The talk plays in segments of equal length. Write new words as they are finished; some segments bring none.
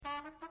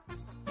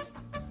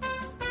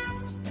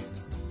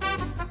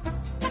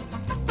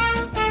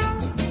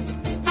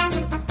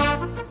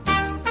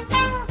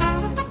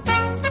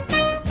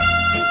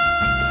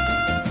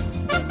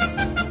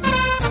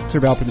Sir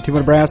Alfred the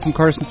T1 Brass and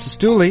Carson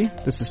Sestouli.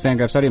 This is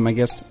Fangraphs Audio, my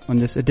guest on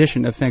this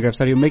edition of Fangraphs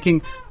Audio,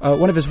 making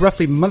one of his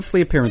roughly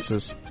monthly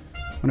appearances.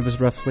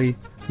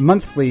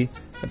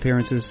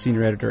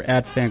 Senior editor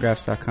at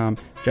Fangraphs.com,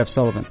 Jeff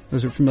Sullivan.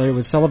 Those who are familiar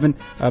with Sullivan,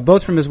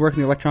 both from his work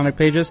in the electronic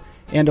pages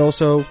and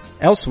also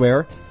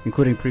elsewhere,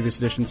 including previous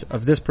editions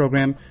of this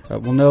program,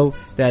 will know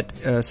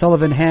that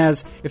Sullivan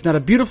has, if not a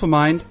beautiful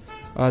mind,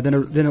 then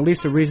at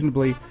least a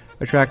reasonably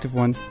attractive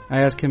one.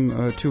 I asked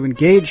him to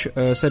engage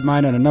said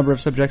mind on a number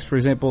of subjects. For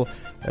example,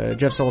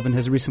 Jeff Sullivan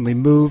has recently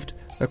moved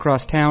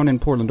across town in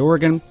Portland,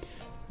 Oregon.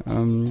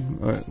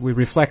 We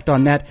reflect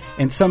on that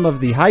and some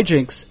of the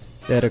hijinks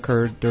that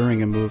occurred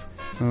during a move.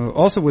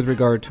 Also with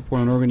regard to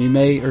Portland, Oregon, you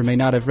may or may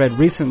not have read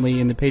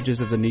recently in the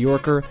pages of the New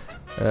Yorker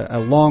a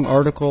long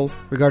article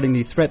regarding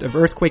the threat of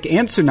earthquake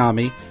and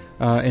tsunami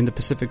in the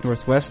Pacific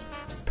Northwest.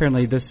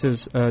 Apparently this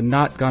has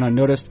not gone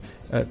unnoticed,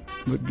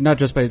 not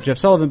just by Jeff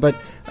Sullivan, but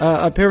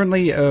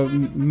apparently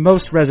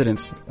most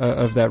residents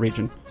of that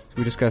region. So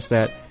we discussed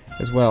that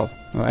as well.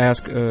 I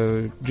asked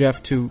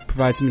Jeff to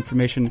provide some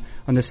information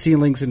on the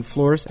ceilings and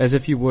floors, as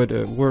if you would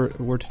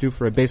were to do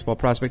for a baseball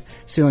prospect,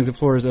 ceilings and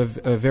floors of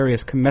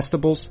various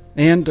comestibles.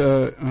 And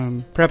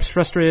perhaps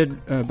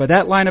frustrated by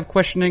that line of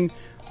questioning,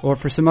 or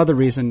for some other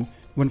reason,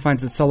 one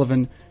finds that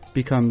Sullivan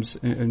becomes,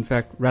 in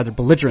fact, rather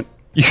belligerent.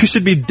 You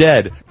should be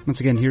dead.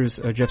 Once again, here's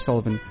Jeff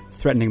Sullivan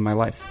threatening my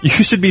life.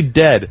 You should be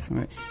dead. All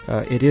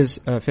right. It is,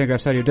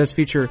 Fangraphs Audio does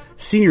feature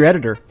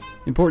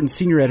important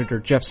senior editor,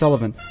 Jeff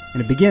Sullivan,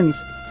 and it begins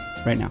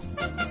right now.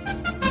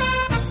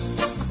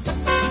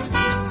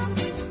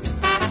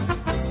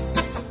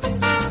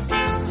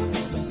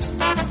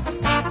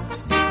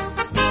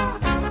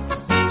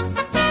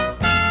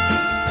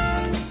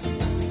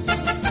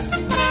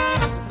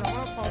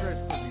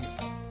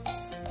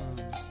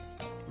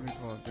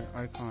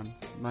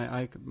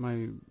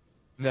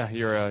 Yeah,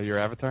 your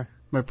avatar.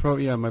 My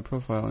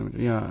profile image.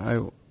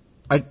 Yeah,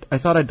 I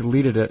thought I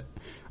deleted it.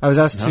 I was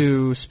asked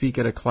to speak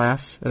at a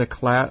class,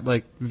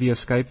 like via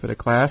Skype at a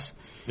class.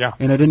 Yeah.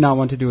 And I did not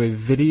want to do a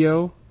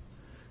video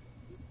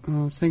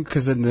thing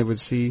because then they would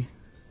see.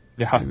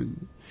 Yeah.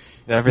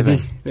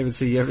 Everything. They would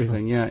see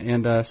everything. Yeah.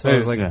 And so I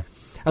was like,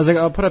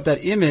 I'll put up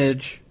that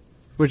image,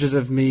 which is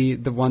of me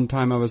the one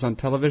time I was on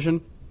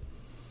television.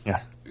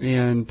 Yeah.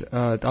 And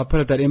I'll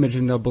put up that image,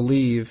 and they'll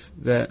believe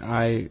that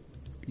I,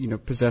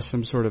 possess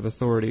some sort of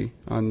authority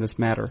on this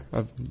matter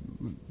of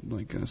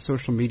like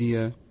social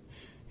media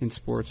in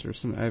sports or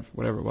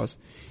whatever it was.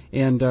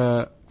 And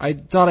I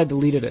thought I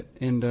deleted it,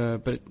 and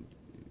but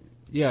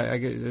yeah, I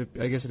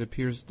guess it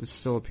appears it's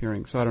still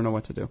appearing. So I don't know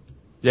what to do.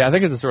 Yeah, I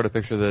think it's the sort of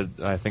picture that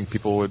I think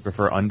people would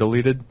prefer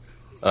undeleted.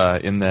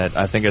 In that,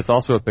 I think it's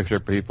also a picture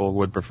people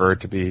would prefer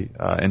to be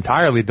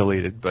entirely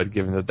deleted. But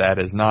given that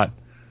is not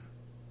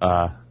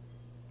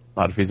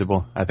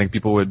feasible, I think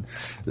people would.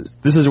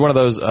 This is one of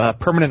those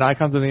permanent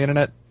icons on the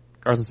internet.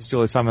 Carson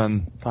Sestouli, time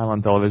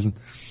on television.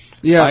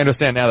 Yeah, I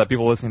understand now that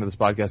people listening to this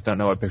podcast don't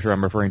know what picture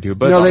I'm referring to,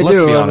 but no, they let's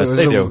do. Be honest,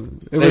 they do.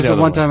 It was the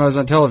one time I was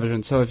on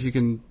television, so if you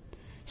can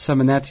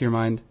summon that to your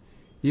mind,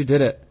 you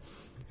did it.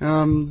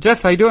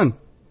 Jeff, how you doing?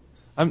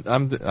 I'm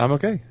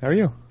okay. How are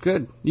you?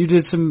 Good. You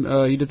did some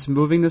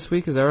moving this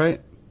week, is that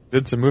right?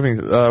 Did some moving.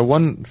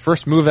 One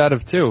first move out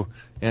of two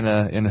in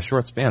a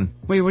short span.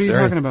 Wait, what are you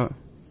talking about?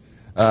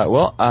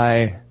 Well,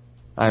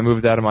 I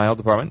moved out of my old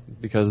apartment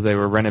because they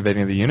were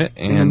renovating the unit,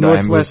 and in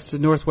the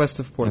northwest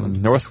of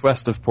Portland.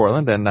 Northwest of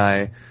Portland,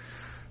 and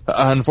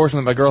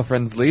unfortunately, my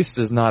girlfriend's lease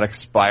does not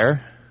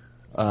expire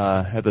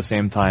at the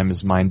same time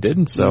as mine did,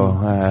 and so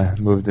I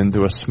moved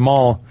into a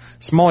smaller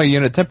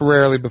unit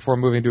temporarily before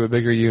moving to a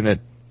bigger unit,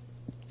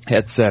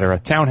 etc.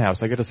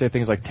 Townhouse. I get to say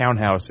things like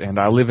townhouse, and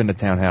I live in a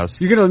townhouse.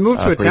 You're gonna move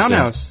to a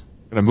townhouse?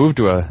 I'm gonna move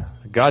to a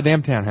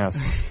goddamn townhouse.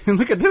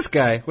 Look at this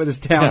guy with his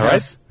townhouse.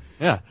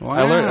 Yeah, right? Yeah.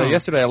 Wow.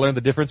 Yesterday I learned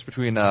the difference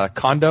between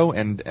condo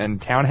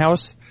and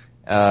townhouse,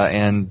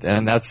 and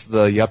that's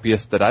the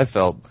yuppiest that I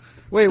felt.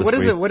 Wait, what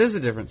is it? What is the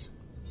difference?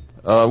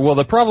 Well,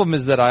 the problem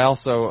is that I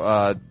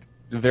also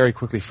very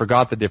quickly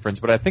forgot the difference,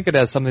 but I think it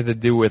has something to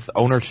do with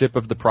ownership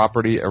of the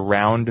property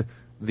around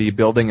the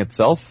building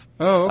itself.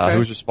 Oh, okay.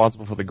 Who's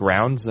responsible for the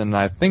grounds? And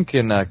I think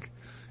in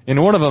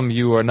one of them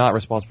you are not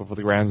responsible for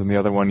the grounds, and the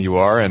other one you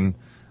are. And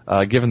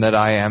given that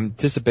I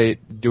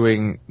anticipate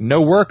doing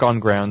no work on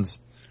grounds.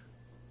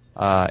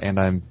 And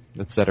I'm,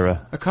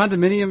 etc. A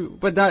condominium,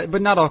 but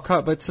not all.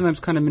 But sometimes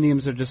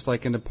condominiums are just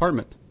like an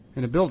apartment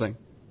in a building.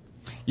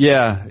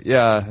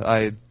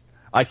 Yeah.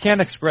 I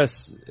can't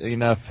express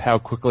enough how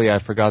quickly I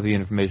forgot the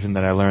information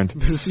that I learned.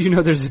 Because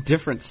there's a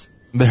difference.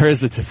 There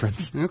is a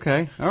difference.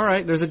 Okay, all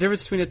right. There's a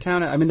difference between a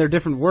town. I mean, they're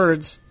different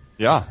words.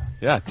 Yeah.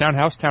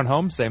 Townhouse,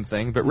 townhome, same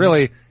thing. But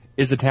really,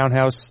 is a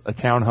townhouse a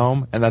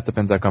townhome? And that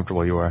depends how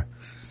comfortable you are.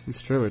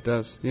 It's true. It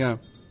does. Yeah,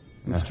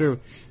 it's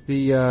true.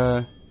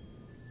 The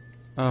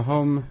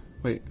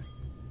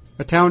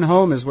a town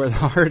home is where the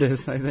heart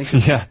is, I think.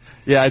 Yeah.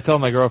 I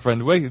told my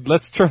girlfriend, wait,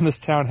 let's turn this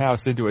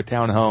townhouse into a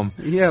town home.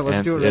 Yeah,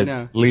 let's do it right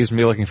now. Leaves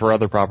me looking for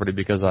other property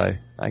because I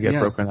get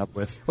broken up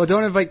with. Well,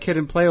 don't invite Kid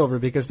and Play over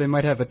because they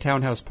might have a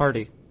townhouse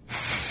party.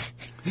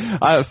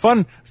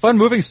 Fun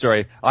moving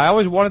story. I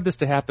always wanted this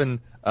to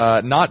happen,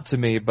 not to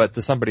me, but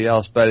to somebody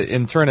else, but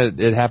in turn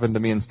it happened to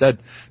me instead.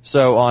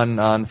 So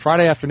on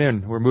Friday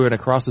afternoon, we're moving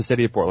across the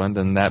city of Portland,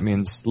 and that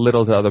means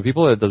little to other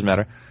people. It doesn't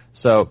matter.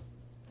 So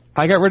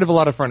I got rid of a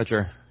lot of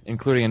furniture,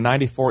 including a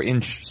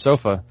 94-inch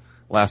sofa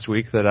last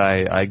week that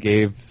I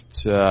gave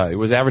to, it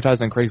was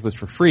advertised on Craigslist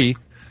for free.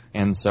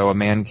 And so a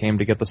man came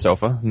to get the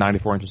sofa,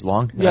 94 inches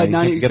long. Yeah,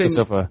 the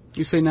sofa.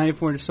 You say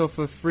 94-inch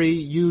sofa free,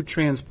 you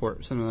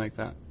transport, something like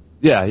that.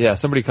 Yeah,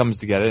 somebody comes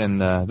to get it,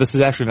 and this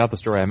is actually not the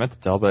story I meant to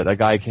tell, but a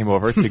guy came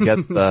over to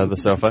get the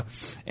sofa,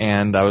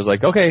 and I was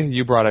like, okay,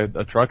 you brought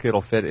a truck,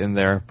 it'll fit in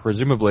there,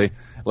 presumably,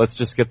 let's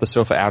just get the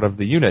sofa out of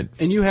the unit.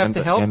 And you have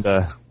to help? And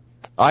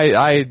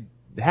I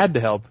had to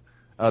help,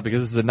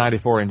 because this is a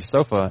 94-inch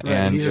sofa, right,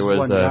 and it was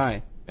one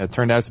guy. It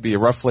turned out to be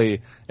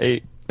roughly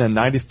a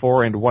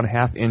 94 and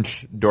 1/2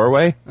 inch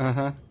doorway.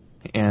 Uh-huh.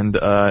 And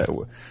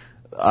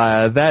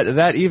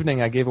that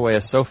evening I gave away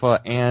a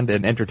sofa and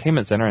an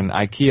entertainment center, an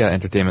IKEA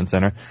entertainment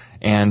center.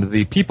 And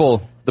the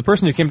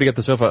person who came to get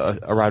the sofa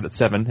arrived at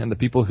 7, and the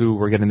people who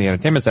were getting the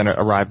entertainment center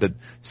arrived at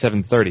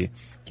 7:30.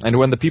 And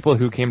when the people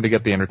who came to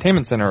get the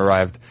entertainment center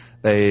arrived,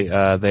 they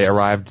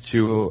arrived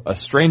to a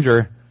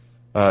stranger,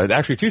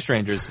 actually 2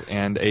 strangers,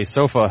 and a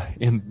sofa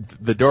in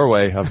the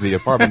doorway of the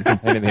apartment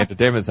containing the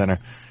entertainment center.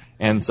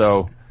 And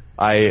so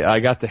I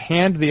got to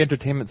hand the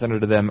entertainment center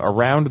to them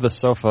around the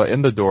sofa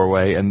in the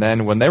doorway, and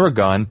then when they were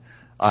gone,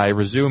 I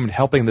resumed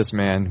helping this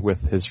man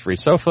with his free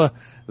sofa.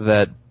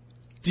 That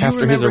do you after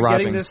remember his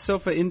arriving, getting this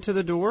sofa into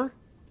the door?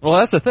 Well,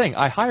 that's the thing.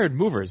 I hired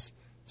movers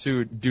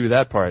to do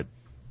that part.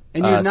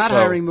 And you're not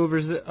hiring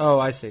movers. Oh,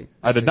 I see.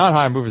 I did not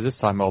hire movers this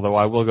time, although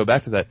I will go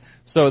back to that.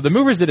 So the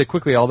movers did it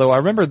quickly, although I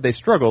remember they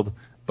struggled,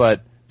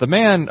 but the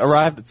man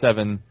arrived at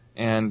 7,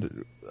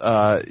 and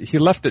he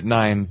left at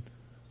 9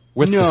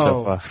 with the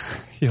sofa.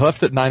 He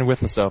left at 9 with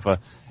the sofa,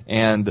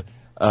 and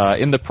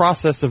in the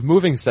process of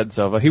moving said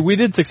sofa, we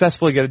did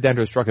successfully get it down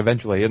to his truck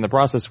eventually. In the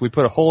process, we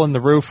put a hole in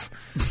the roof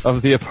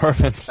of the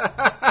apartment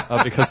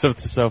because of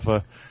the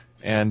sofa,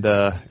 and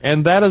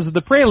that is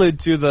the prelude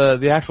to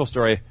the actual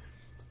story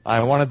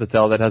I wanted to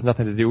tell that has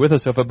nothing to do with the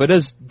sofa, but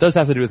does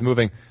have to do with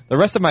moving. The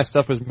rest of my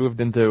stuff was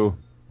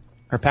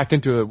packed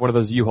into one of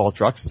those U-Haul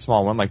trucks, a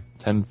small one, like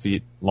 10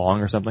 feet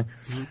long or something.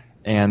 Mm-hmm.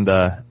 And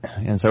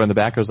so in the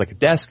back there was like a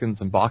desk and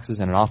some boxes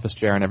and an office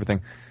chair and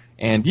everything.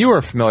 And you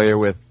are familiar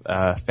with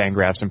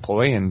Fangraphs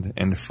employee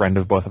and friend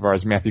of both of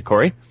ours, Matthew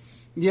Corey.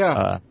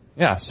 Yeah.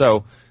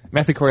 So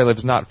Matthew Corey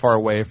lives not far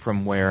away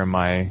from where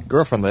my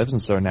girlfriend lives,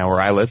 and so now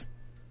where I live.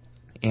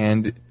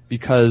 And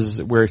because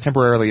we're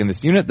temporarily in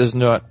this unit, there's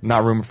not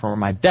room for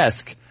my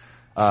desk.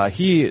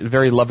 He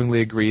very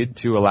lovingly agreed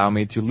to allow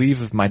me to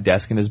leave my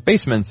desk in his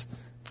basement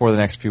for the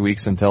next few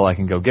weeks until I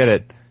can go get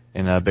it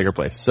in a bigger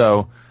place.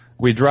 So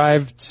we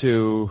drive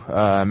to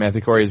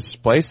Matthew Corey's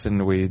place,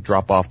 and we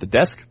drop off the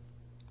desk.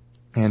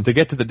 And to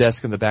get to the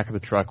desk in the back of the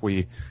truck,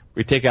 we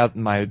take out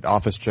my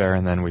office chair,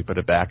 and then we put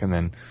it back, and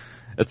then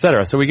et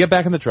cetera. So we get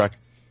back in the truck,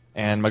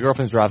 and my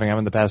girlfriend's driving. I'm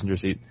in the passenger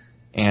seat.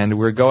 And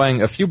we're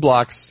going a few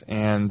blocks,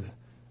 and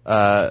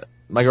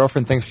my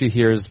girlfriend thinks she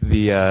hears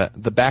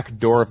the back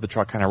door of the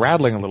truck kind of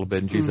rattling a little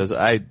bit, and she says,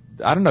 I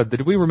don't know,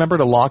 did we remember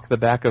to lock the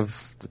back of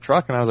the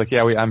truck? And I was like,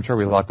 yeah, I'm sure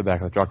we locked the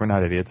back of the truck. We're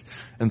not idiots.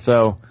 And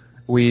so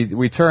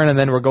we turn, and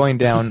then we're going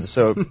down.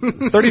 So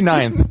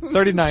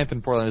 39th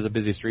in Portland is a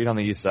busy street on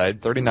the east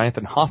side. 39th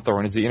and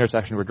Hawthorne is the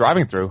intersection we're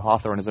driving through.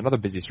 Hawthorne is another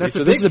busy street.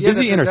 So this is a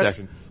busy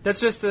intersection.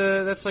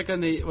 That's like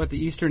on the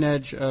eastern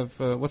edge of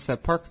what's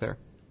that park there?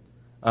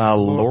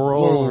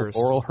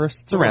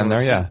 Laurelhurst. It's around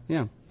there, yeah.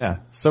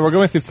 So we're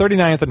going through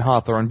 39th and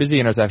Hawthorne, busy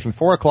intersection,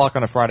 4 o'clock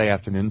on a Friday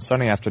afternoon,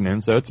 sunny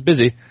afternoon, so it's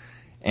busy.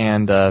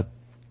 And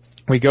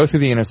we go through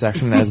the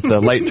intersection as the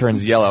light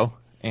turns yellow,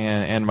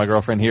 and my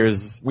girlfriend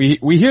hears, we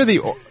hear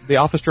the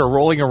office chair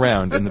rolling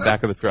around in the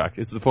back of the truck,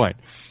 is the point.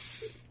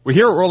 We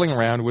hear it rolling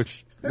around,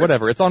 which,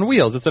 whatever, it's on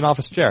wheels, it's an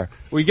office chair.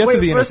 We get to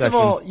the intersection. First of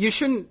all, you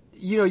shouldn't,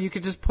 you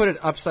could just put it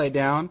upside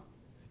down.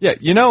 Yeah,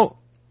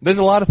 there's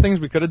a lot of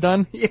things we could have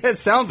done. Yeah, it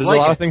sounds There's a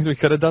lot of things we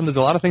could have done. There's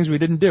a lot of things we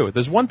didn't do.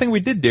 There's one thing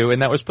we did do,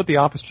 and that was put the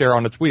office chair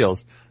on its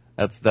wheels.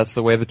 That's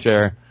the way the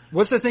chair.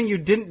 What's the thing you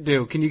didn't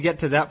do? Can you get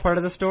to that part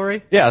of the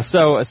story? Yeah,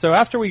 so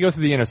after we go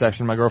through the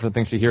intersection, my girlfriend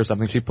thinks she hears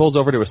something. She pulls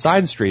over to a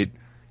side street,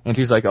 and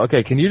she's like,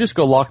 okay, can you just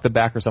go lock the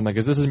back or something,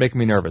 because this is making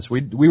me nervous.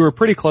 We were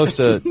pretty close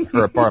to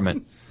her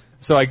apartment.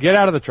 So I get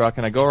out of the truck,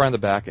 and I go around the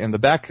back, and the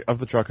back of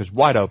the truck is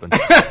wide open.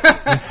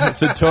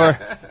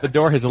 The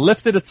door has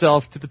lifted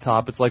itself to the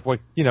top. It's like one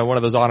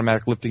of those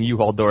automatic lifting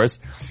U-Haul doors.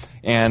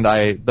 And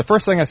the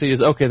first thing I see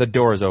is, okay, the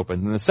door is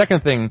open. And the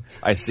second thing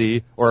I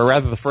see, or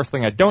rather the first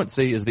thing I don't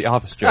see, is the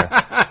office chair.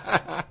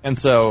 And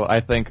so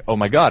I think, oh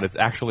my God, it's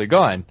actually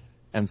gone.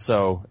 And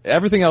so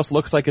everything else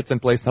looks like it's in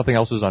place. Nothing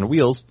else is on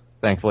wheels,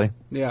 thankfully.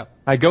 Yeah.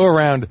 I go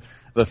around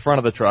the front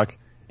of the truck,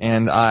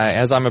 and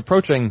as I'm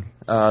approaching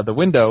the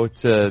window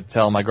to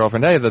tell my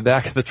girlfriend, hey, the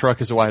back of the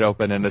truck is wide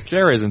open and the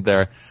chair isn't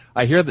there,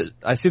 I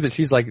see that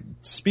she's like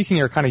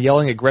speaking or kind of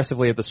yelling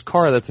aggressively at this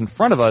car that's in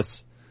front of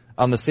us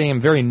on the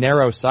same very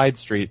narrow side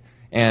street,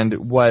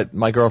 And what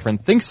my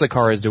girlfriend thinks the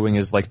car is doing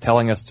is like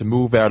telling us to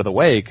move out of the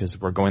way because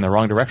we're going the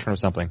wrong direction or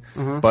something.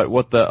 But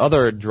what the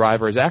other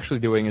driver is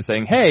actually doing is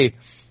saying, hey,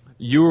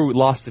 you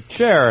lost a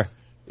chair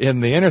in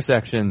the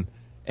intersection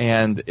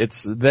and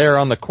it's there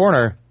on the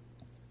corner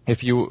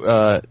if you,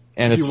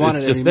 and it's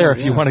just there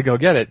if you want to go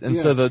get it.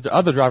 And so the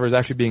other driver is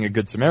actually being a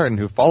good Samaritan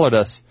who followed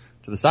us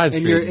to the side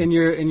street. And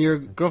your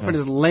girlfriend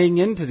is laying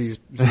into these.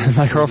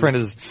 My girlfriend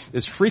is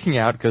freaking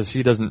out because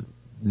she doesn't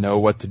know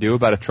what to do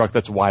about a truck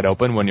that's wide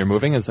open when you're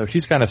moving, and so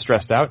she's kind of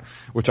stressed out,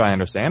 which I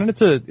understand.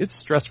 And it's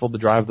stressful to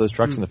drive those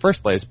trucks in the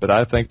first place. But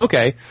I think,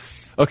 okay,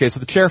 so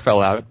the chair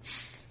fell out.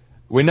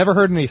 We never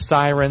heard any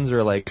sirens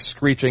or like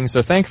screeching,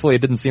 so thankfully it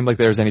didn't seem like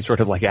there was any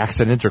sort of like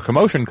accident or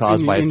commotion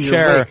caused by a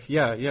chair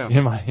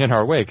in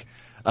our wake.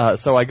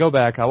 So I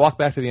walk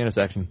back to the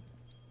intersection,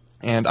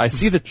 and I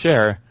see the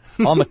chair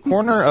on the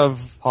corner of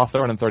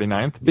Hawthorne and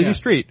 39th, busy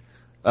street,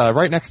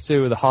 right next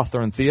to the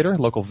Hawthorne Theater,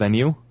 local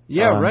venue.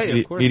 Yeah, right,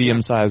 of course.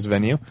 Medium-sized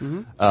venue.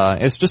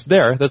 It's just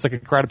there. There's like a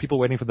crowd of people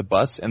waiting for the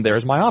bus, and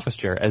there's my office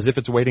chair, as if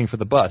it's waiting for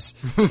the bus.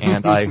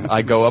 And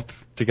I go up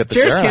to get the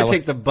chair. Chairs can't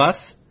take the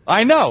bus.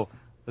 I know.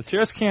 The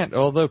chairs can't,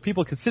 although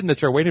people could sit in the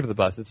chair waiting for the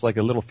bus. It's like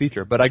a little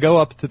feature. But I go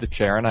up to the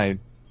chair, and I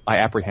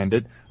apprehend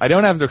it. I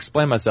don't have to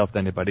explain myself to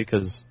anybody,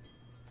 because,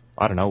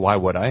 I don't know, why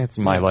would I? It's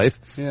my life.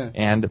 Yeah.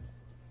 And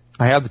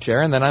I have the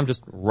chair, and then I'm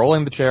just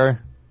rolling the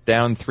chair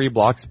down 3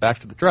 blocks back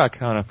to the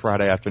truck on a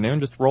Friday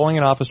afternoon, just rolling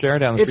an office chair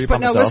down the street by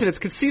myself. But now listen, it's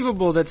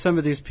conceivable that some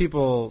of these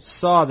people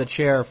saw the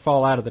chair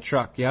fall out of the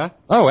truck, yeah?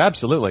 Oh,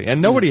 absolutely.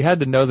 And nobody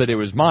had to know that it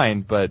was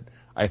mine, but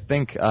I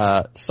think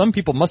some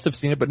people must have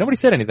seen it, but nobody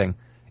said anything.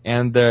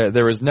 And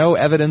there was no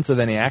evidence of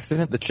any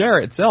accident. The chair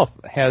itself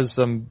has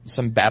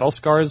some battle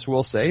scars,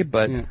 we'll say,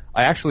 but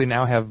I actually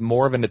now have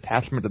more of an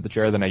attachment to the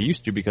chair than I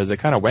used to because it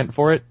kind of went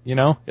for it, you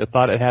know? It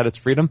thought it had its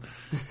freedom,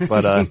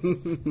 but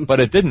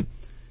it didn't.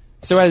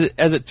 So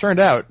as it turned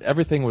out,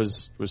 everything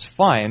was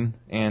fine,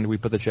 and we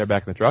put the chair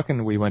back in the truck,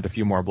 and we went a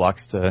few more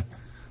blocks to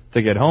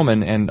get home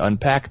and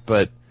unpack.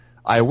 But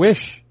I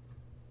wish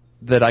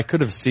that I could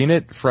have seen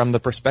it from the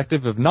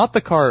perspective of not the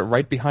car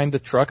right behind the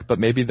truck, but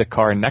maybe the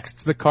car next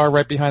to the car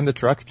right behind the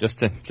truck,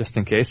 just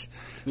in case.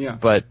 Yeah.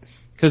 But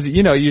because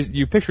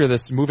you picture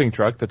this moving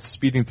truck that's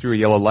speeding through a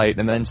yellow light,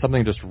 and then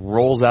something just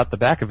rolls out the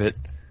back of it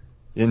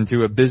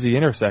into a busy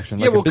intersection.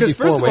 Yeah, well, because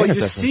first of all,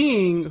 you're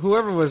seeing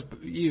whoever was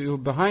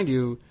behind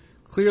you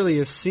clearly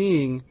is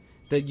seeing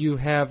that you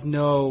have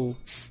that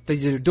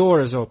your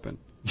door is open.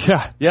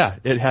 Yeah,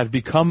 it had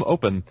become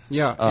open.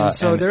 Yeah, and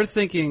so they're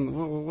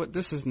thinking, what?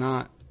 This is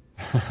not.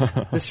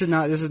 This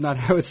is not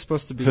how it's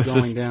supposed to be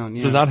going down.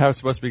 Yeah. This is not how it's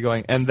supposed to be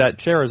going, and that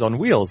chair is on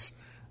wheels.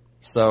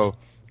 So,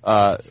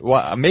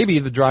 maybe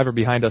the driver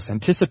behind us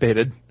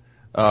anticipated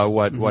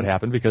what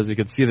happened because he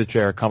could see the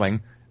chair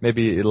coming.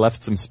 Maybe it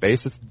left some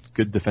space. It's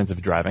good defensive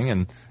driving,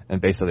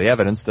 and based on the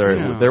evidence,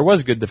 there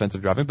was good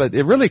defensive driving, but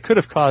it really could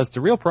have caused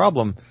a real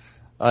problem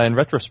in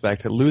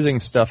retrospect, losing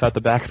stuff out the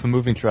back of a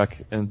moving truck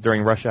and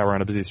during rush hour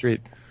on a busy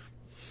street.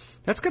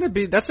 That's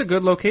a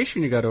good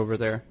location you got over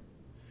there.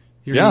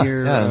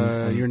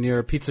 You're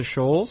near Pizza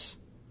Shoals,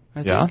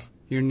 I think. Yeah.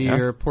 You're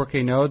near Porque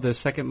No, the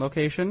second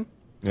location.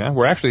 Yeah,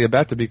 we're actually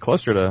about to be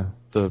closer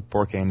to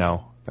Porque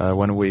No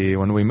when we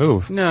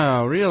move.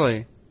 No,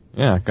 really.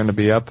 Yeah, going to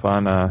be up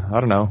on, I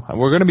don't know.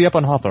 We're going to be up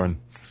on Hawthorne.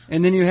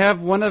 And then you have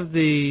one of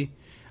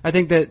I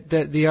think that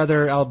the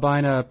other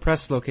Albina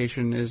Press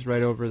location is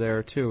right over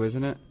there too,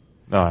 isn't it?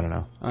 No, I don't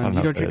know.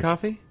 You don't drink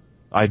coffee?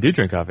 I do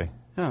drink coffee.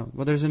 Oh,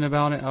 well, there's an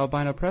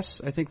Albina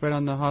Press, I think, right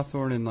on the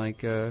Hawthorne in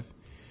like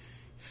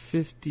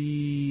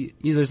 50.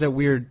 There's that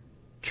weird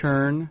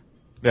churn.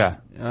 Yeah.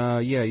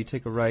 You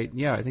take a right.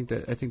 Yeah, I think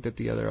that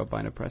the other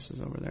Albina Press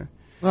is over there.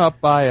 Well,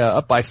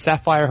 up by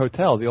Sapphire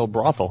Hotel, the old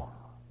brothel.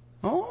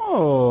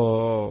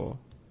 Oh.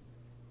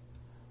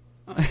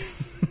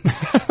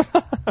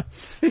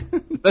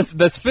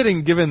 That's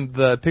fitting given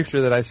the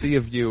picture that I see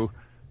of you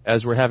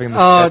as we're having this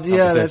conversation.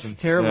 Yeah, that's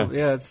terrible.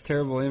 Yeah, it's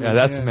terrible image. Yeah,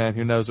 that's a man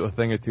who knows a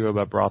thing or two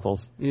about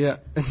brothels. Yeah.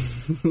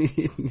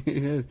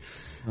 I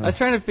was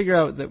trying to figure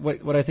out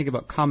what I think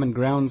about Common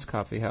Grounds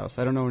Coffee House.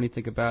 I don't know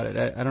anything about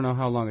it. I don't know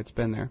how long it's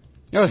been there.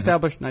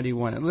 Established in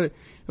 91. It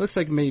looks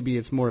like maybe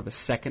it's more of a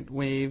second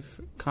wave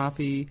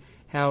coffee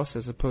house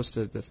as opposed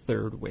to the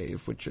third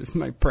wave, which is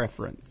my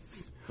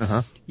preference.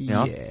 Uh-huh.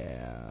 Yeah.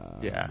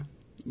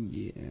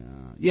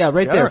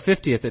 Right there,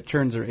 50th. It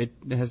churns. It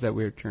has that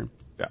weird churn.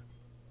 Yeah.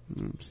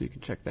 So you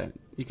can check that.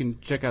 You can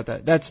check out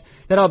that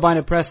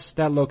Albina Press.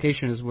 That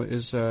location is.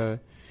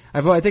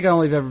 I think I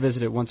only have ever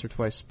visited it once or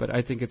twice, but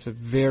I think it's a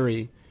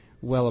very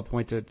well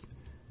appointed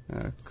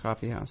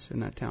coffee house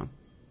in that town.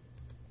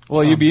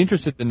 Well, you'd be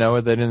interested to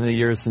know that in the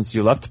years since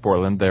you left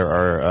Portland, there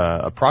are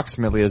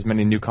approximately as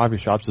many new coffee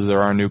shops as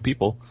there are new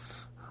people.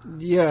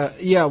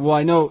 Yeah. Well,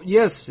 I know.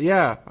 Yes.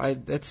 Yeah.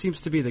 That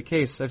seems to be the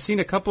case. I've seen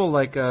a couple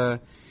like, I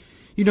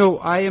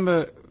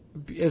am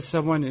as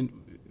someone, and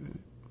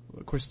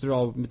of course there are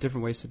all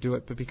different ways to do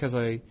it, but because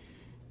I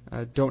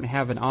don't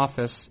have an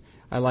office,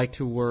 I like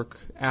to work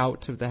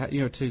out to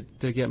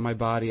to get my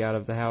body out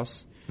of the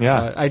house.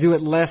 Yeah. I do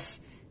it less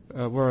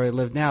where I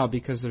live now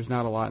because there's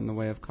not a lot in the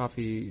way of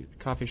coffee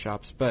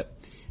shops. But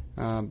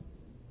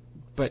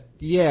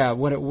yeah,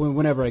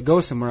 whenever I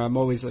go somewhere, I'm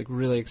always like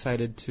really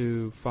excited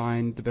to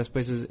find the best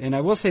places. And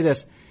I will say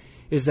this,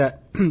 is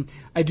that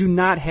I do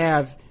not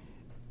have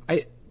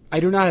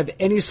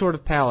any sort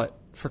of palate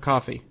for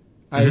coffee.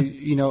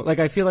 Mm-hmm.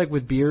 I feel like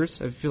with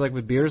beers,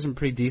 I'm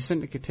pretty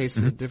decent. I could taste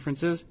the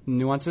differences,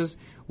 nuances.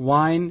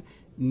 Wine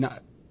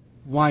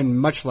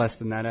much less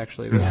than that,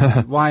 actually.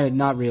 Wine,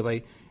 not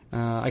really.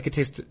 I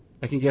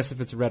can guess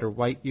if it's red or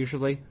white,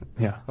 usually.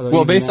 Yeah.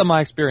 Well, based on my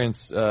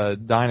experience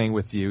dining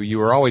with you, you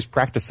were always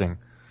practicing.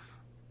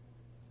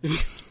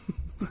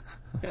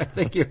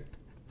 Thank you.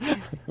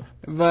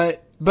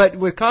 But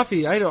with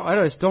coffee, I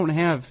just don't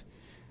have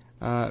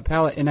a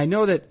palate. And I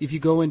know that if you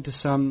go into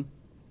some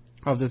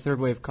of the third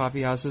wave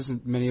coffee houses,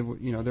 and many of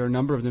there are a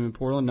number of them in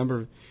Portland, a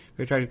number of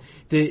very attractive.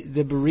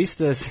 The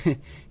baristas,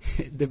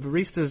 the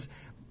baristas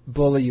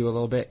bully you a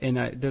little bit. And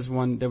there was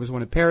one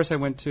in Paris I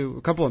went to,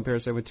 a couple in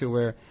Paris I went to,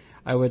 where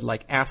I would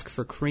like ask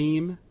for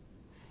cream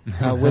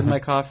with my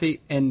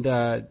coffee, and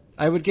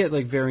I would get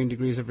like varying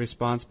degrees of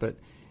response, but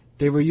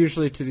they were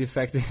usually to the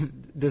effect that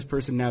this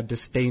person now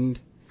disdained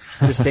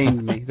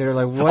me. They were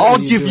like, "What? I'll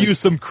give you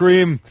some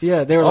cream."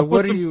 Yeah, they were I'll like,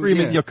 "What put are you?" some cream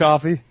in your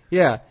coffee.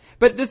 Yeah,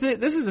 but this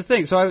is the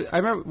thing. So I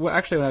remember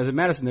actually when I was in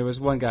Madison, there was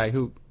one guy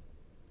who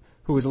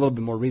was a little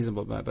bit more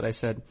reasonable about it, but I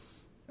said,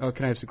 "Oh,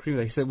 can I have some cream?"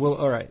 He said, "Well,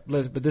 all right,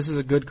 Liz, but this is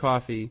a good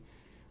coffee.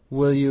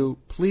 Will you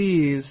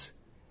please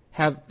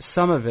have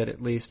some of it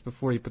at least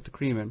before you put the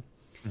cream in?"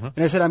 Mm-hmm.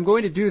 And I said, "I'm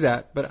going to do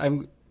that,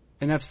 and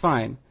that's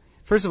fine.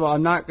 First of all,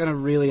 I'm not going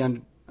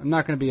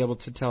to be able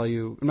to tell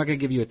you. I'm not going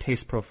to give you a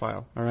taste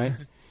profile. All right."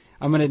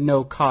 I'm going to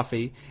know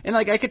coffee. And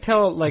like I could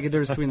tell like a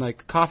difference between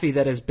like coffee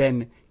that has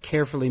been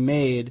carefully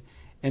made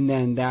and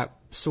then that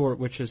sort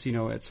which is,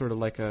 it's sort of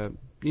like a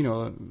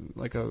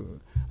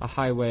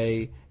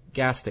highway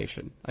gas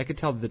station. I could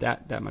tell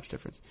that much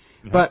difference.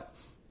 Yeah. But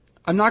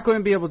I'm not going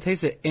to be able to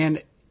taste it.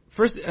 And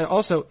first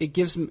also it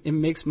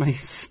makes my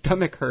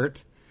stomach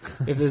hurt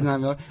if there's not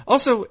milk.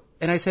 Also,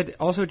 and I said,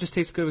 also it just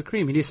tastes good with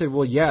cream. And he said,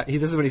 well, yeah,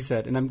 this is what he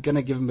said. And I'm going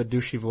to give him a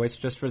douchey voice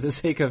just for the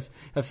sake of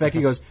effect.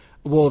 He goes,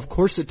 well, of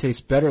course it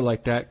tastes better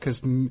like that because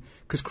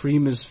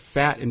cream is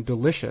fat and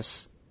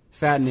delicious.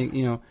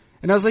 Fattening,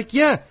 And I was like,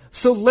 yeah,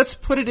 so let's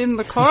put it in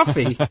the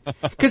coffee.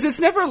 Because it's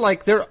never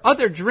like there are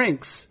other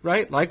drinks,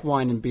 right, like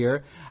wine and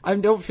beer. I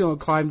don't feel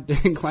inclined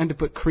to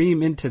put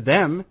cream into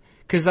them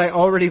because I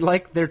already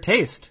like their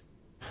taste.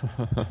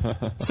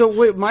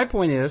 So my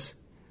point is,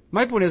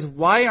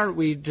 why aren't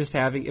we just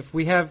if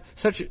we have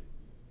such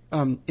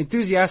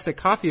enthusiastic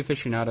coffee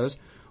aficionados,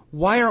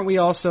 why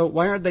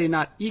aren't they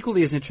not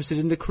equally as interested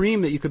in the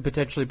cream that you could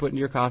potentially put in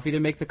your coffee to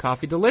make the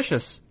coffee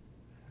delicious?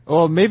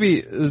 Well,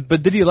 maybe,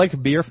 but did you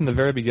like beer from the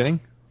very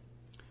beginning?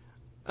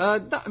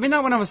 Not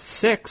when I was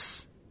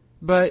 6,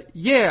 but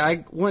yeah,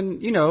 when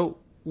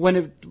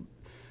it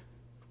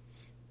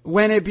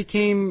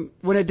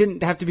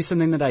didn't have to be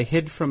something that I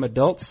hid from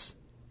adults,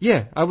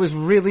 yeah, I was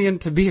really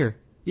into beer.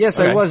 Yes,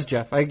 okay. I was,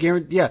 Jeff. I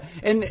guarantee. Yeah,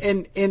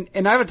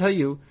 and I would tell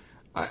you,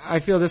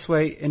 I feel this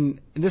way, and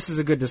this is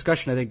a good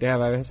discussion I think to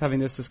have. I was having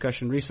this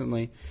discussion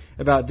recently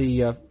about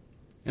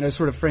and I was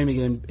sort of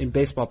framing it in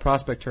baseball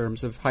prospect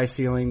terms of high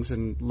ceilings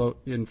and low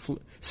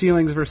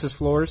ceilings versus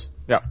floors.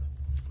 Yeah.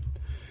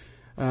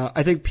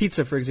 I think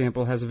pizza, for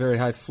example, has a very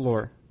high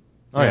floor.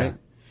 Oh right? yeah.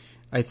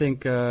 I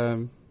think,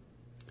 and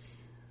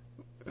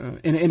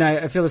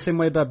I feel the same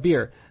way about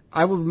beer.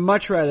 I would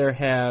much rather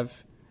have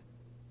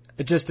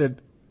just a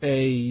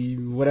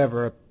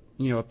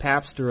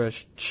Pabst or a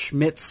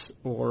Schmitz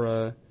or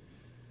a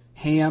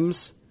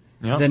Hamm's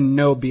than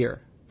no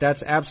beer.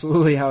 That's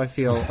absolutely how I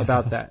feel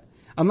about that.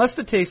 Unless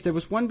the taste, there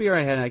was one beer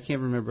I had, and I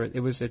can't remember it. It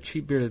was a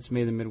cheap beer that's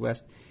made in the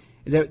Midwest.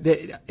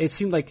 It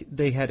seemed like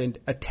they had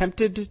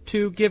attempted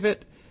to give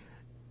it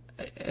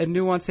a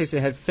nuanced taste.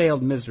 It had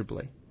failed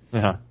miserably.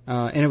 Uh-huh.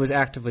 And it was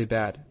actively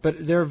bad.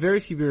 But there are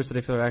very few beers that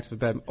I feel are actively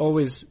bad. I'm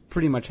always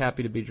pretty much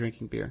happy to be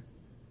drinking beer.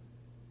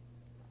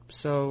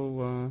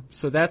 So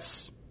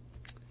that's,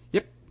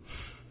 yep.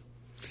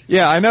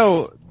 Yeah, I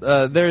know.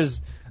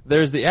 There's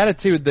the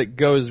attitude that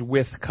goes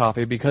with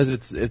coffee because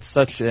it's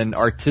such an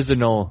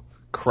artisanal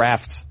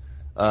craft.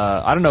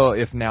 I don't know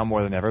if now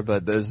more than ever,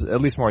 but there's at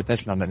least more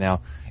attention on it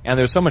now. And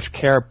there's so much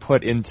care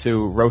put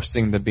into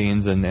roasting the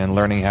beans and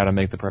learning how to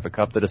make the perfect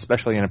cup that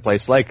especially in a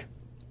place like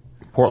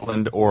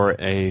Portland or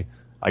I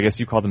guess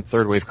you call them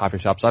third wave coffee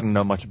shops. I don't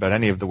know much about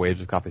any of the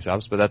waves of coffee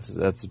shops, but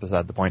that's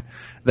beside the point.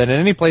 That in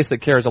any place that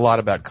cares a lot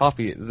about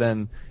coffee,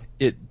 then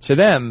it to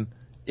them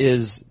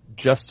is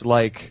just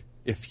like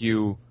if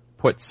you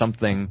put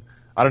something,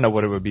 I don't know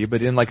what it would be,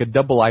 but in like a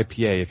double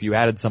IPA, if you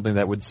added something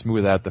that would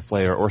smooth out the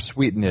flavor or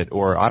sweeten it,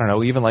 or I don't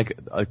know, even like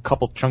a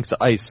couple chunks of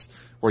ice,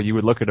 where you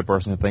would look at a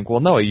person and think, well,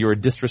 no, you're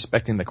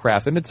disrespecting the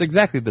craft. And it's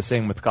exactly the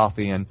same with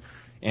coffee, and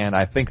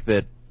I think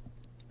that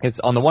it's,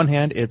 on the one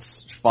hand,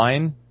 it's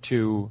fine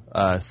to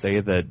say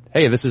that,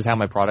 hey, this is how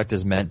my product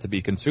is meant to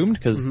be consumed,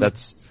 because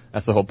that's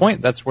the whole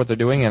point. That's what they're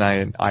doing,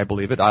 and I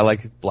believe it. I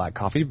like black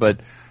coffee, but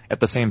At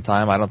the same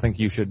time, I don't think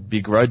you should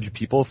begrudge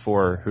people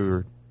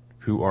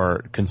who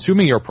are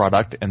consuming your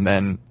product and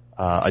then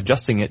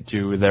adjusting it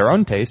to their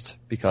own taste,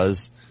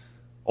 because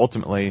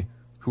ultimately,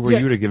 who are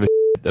you to give a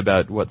shit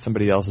about what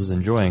somebody else is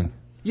enjoying?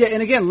 Yeah,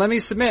 and again, let me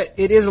submit,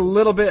 it is a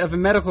little bit of a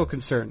medical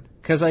concern,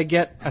 because I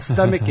get a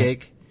stomach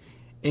ache,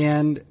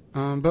 and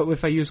but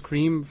if I use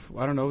cream,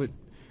 I don't know,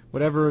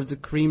 whatever the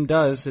cream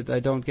does, I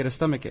don't get a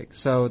stomach ache.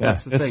 So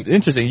that's the thing. It's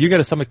interesting. You get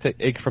a stomach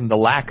ache from the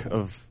lack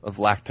of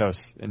lactose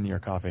in your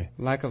coffee.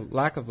 Lack of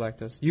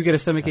lactose. You get a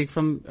stomach ache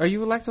from. Are you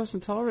lactose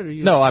intolerant? Or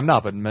No, I'm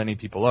not. But many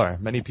people are.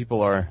 Many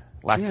people are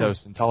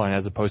lactose intolerant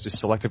as opposed to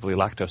selectively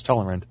lactose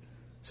tolerant.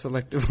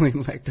 Selectively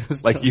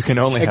lactose. Like you can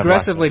only have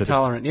aggressively lactose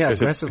tolerant. Yeah,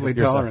 aggressively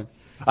tolerant.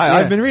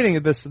 I've been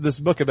reading this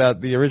book about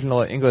the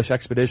original English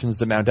expeditions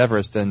to Mount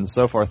Everest, and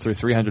so far through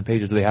 300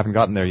 pages they haven't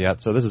gotten there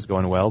yet. So this is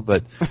going well.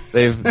 But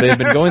they've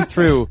been going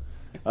through.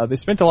 They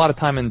spent a lot of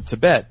time in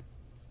Tibet,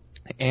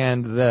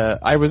 and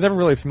I was never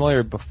really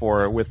familiar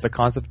before with the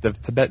concept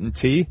of Tibetan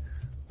tea.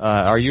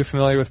 Are you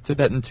familiar with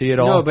Tibetan tea at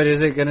all? No, but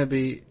is it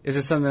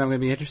something I'm going to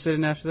be interested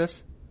in after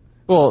this?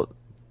 Well,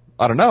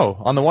 I don't know.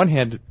 On the one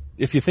hand,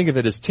 if you think of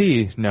it as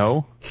tea,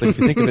 no. But if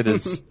you think of it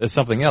as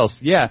something else,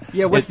 yeah.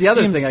 Yeah, what's the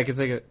other thing I can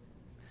think of?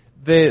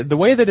 The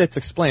way that it's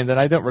explained, and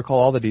I don't recall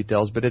all the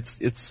details, but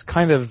it's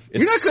kind of...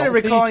 You're not going to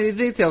recall any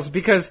details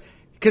because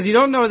you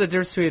don't know the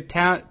difference between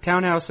a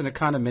townhouse and a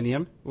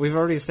condominium. We've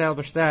already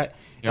established that.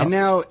 Yep.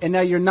 And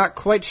now you're not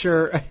quite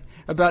sure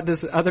about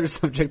this other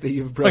subject that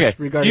you've broached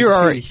regarding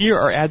tea. Here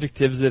are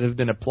adjectives that have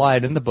been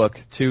applied in the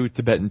book to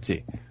Tibetan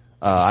tea.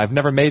 I've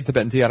never made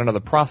Tibetan tea. I don't know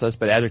the process,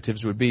 but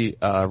adjectives would be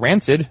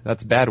rancid.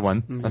 That's a bad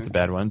one. Mm-hmm. That's a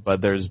bad one. But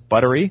there's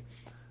buttery,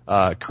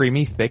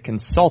 creamy, thick,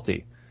 and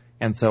salty.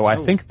 And so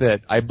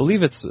I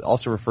believe it's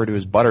also referred to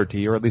as butter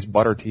tea, or at least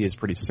butter tea is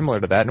pretty similar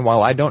to that. And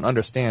while I don't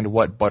understand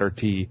what butter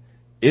tea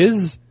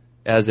is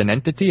as an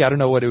entity, I don't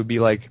know what it would be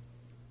like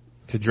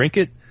to drink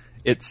it.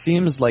 It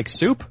seems like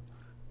soup,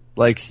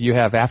 like you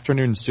have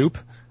afternoon soup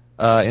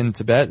in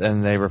Tibet,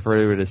 and they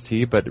refer to it as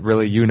tea, but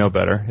really you know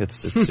better. It's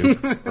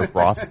soup or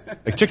broth,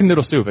 like chicken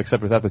noodle soup,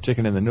 except without the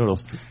chicken in the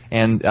noodles.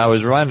 And I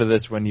was reminded of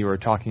this when you were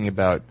talking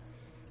about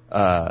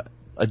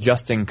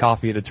adjusting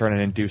coffee to turn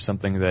it into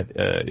something that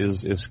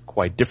is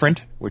quite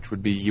different, which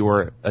would be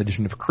your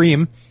addition of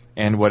cream.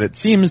 And what it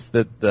seems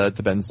that the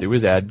Tibetans do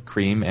is add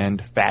cream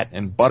and fat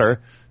and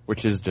butter,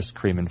 which is just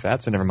cream and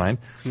fat, so never mind,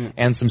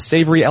 and some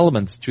savory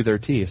elements to their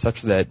tea,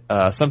 such that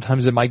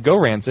sometimes it might go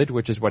rancid,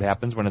 which is what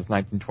happens when it's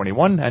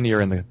 1921 and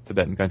you're in the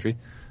Tibetan country.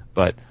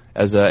 But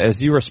as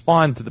you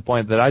respond to the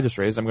point that I just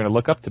raised, I'm going to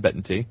look up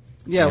Tibetan tea.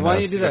 Yeah, why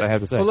don't you do that? I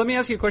have to say. Well, let me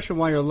ask you a question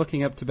while you're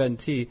looking up Tibetan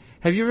tea.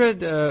 Have you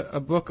read a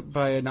book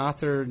by an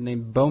author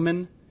named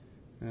Bowman?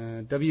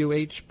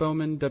 W.H.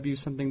 Bowman, W.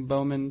 something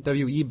Bowman,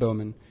 W.E.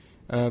 Bowman.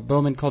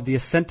 Bowman, called The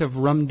Ascent of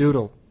Rum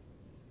Doodle.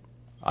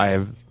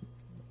 I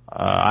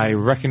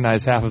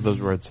recognize half of those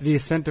words. The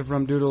Ascent of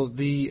Rum Doodle.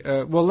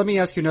 Well, let me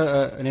ask you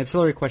an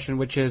ancillary question,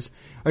 which is,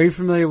 are you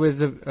familiar with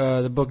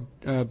the book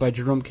by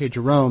Jerome K.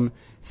 Jerome,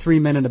 3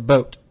 Men in a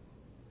Boat?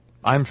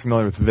 I'm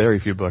familiar with very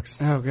few books.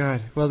 Oh,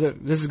 God. Well,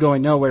 this is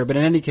going nowhere, but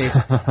in any case,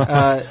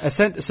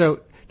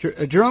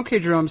 Jerome K.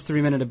 Jerome's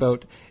 3 Men in a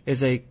Boat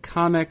is a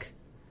comic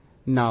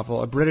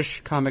novel, a British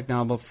comic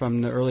novel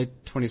from the early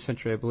 20th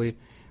century, I believe,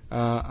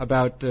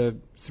 about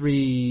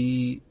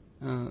three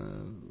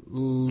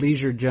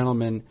leisure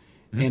gentlemen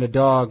and a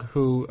dog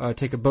who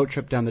take a boat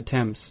trip down the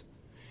Thames.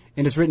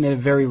 And it's written in a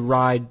very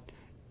wry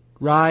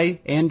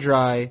and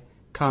dry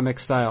comic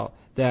style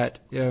that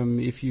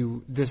if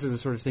this is the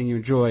sort of thing you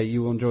enjoy,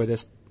 you will enjoy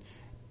this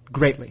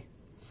greatly.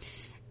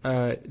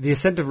 The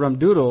Ascent of Rum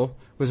Doodle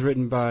was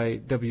written by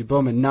W.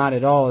 Bowman, not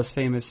at all as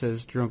famous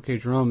as Jerome K.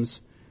 Jerome's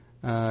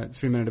 3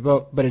 Men in a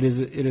Boat, but it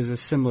is a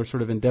similar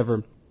sort of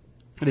endeavor.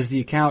 It is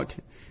the account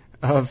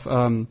of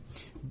the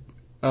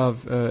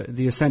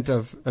ascent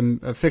of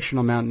a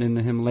fictional mountain in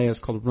the Himalayas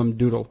called Rum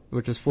Doodle,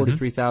 which is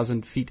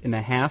 43,000 feet and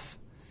a half,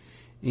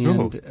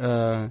 and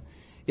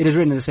it is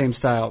written in the same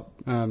style.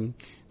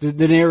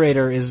 The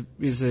narrator is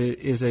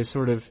a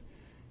sort of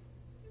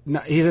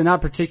he's a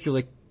not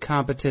particularly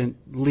competent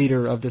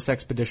leader of this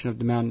expedition of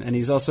the mountain, and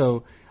he's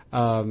also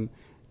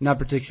not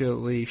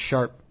particularly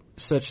sharp,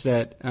 such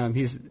that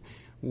he's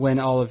when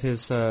all of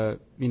his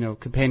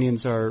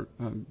companions are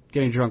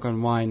getting drunk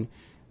on wine,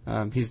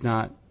 he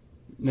doesn't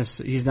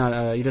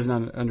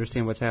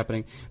understand what's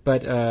happening.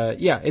 But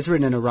it's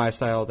written in a wry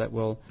style that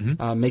will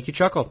make you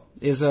chuckle.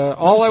 Is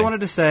all I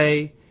wanted to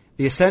say.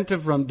 The Ascent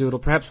of Rum Doodle.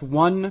 Perhaps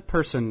one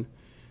person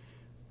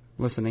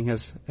listening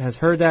has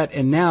heard that,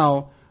 and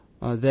now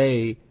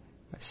they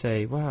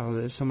say, "Wow,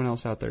 there's someone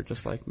else out there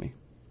just like me."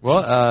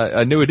 Well,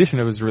 a new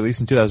edition was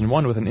released in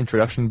 2001 with an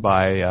introduction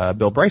by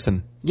Bill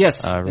Bryson.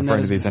 Yes,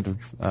 referring to the Ascent of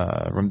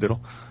Rum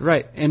Doodle.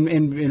 Right,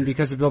 and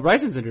because of Bill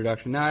Bryson's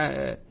introduction,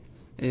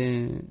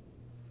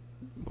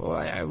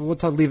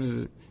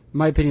 leave.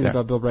 My opinions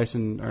about Bill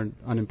Bryson are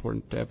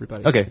unimportant to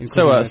everybody. Okay,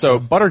 so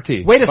butter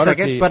tea. Wait a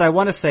second, but I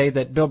want to say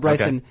that Bill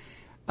Bryson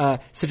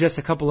suggests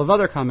a couple of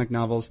other comic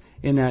novels.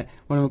 In that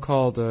one of them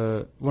called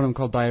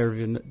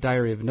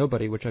Diary of a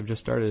Nobody, which I've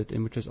just started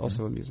and which is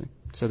also amusing.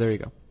 So there you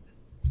go.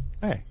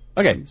 Hey.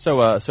 Okay.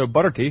 So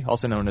butter tea,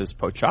 also known as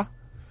pocha.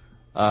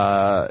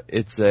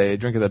 It's a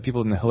drink of the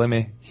people in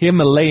the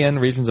Himalayan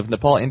regions of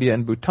Nepal, India,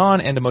 and Bhutan,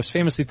 and most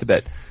famously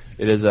Tibet.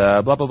 It is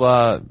blah blah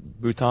blah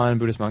Bhutan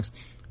Buddhist monks.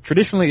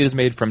 Traditionally, it is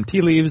made from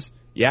tea leaves,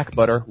 yak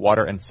butter,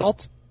 water, and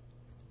salt.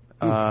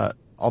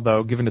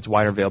 Although, given its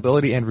wider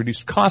availability and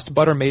reduced cost,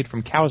 butter made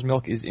from cow's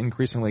milk is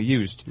increasingly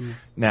used.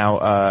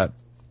 Now,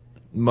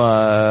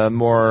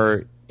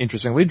 more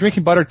interestingly,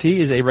 drinking butter tea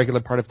is a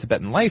regular part of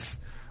Tibetan life.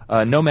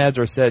 Nomads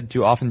are said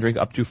to often drink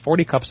up to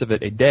 40 cups of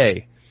it a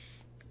day.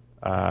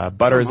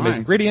 Butter is a main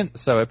ingredient,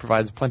 so it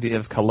provides plenty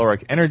of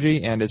caloric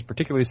energy and is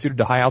particularly suited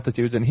to high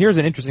altitudes. And here's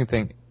an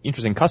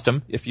interesting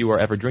custom if you are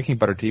ever drinking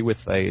butter tea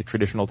with a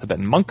traditional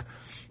Tibetan monk.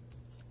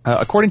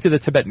 According to the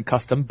Tibetan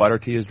custom, butter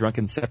tea is drunk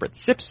in separate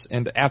sips,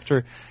 and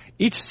after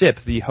each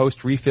sip, the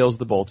host refills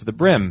the bowl to the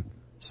brim.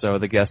 So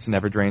the guest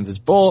never drains his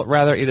bowl,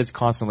 rather it is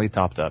constantly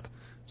topped up.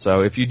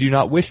 So if you do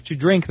not wish to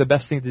drink, the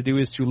best thing to do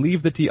is to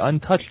leave the tea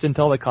untouched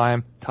until the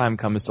time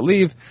comes to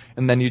leave,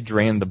 and then you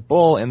drain the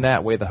bowl, and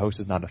that way the host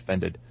is not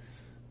offended.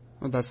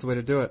 Well, that's the way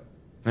to do it.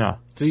 Yeah.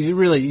 So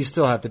you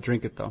still have to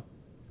drink it, though.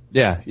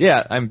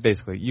 Yeah, I'm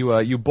basically,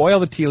 you boil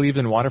the tea leaves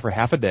in water for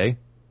half a day.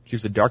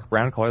 Gives a dark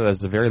brown color that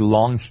has a very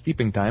long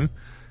steeping time.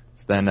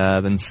 It's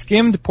then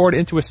skimmed, poured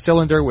into a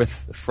cylinder with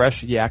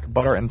fresh yak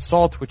butter and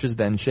salt, which is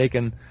then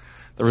shaken.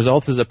 The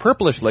result is a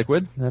purplish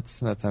liquid. That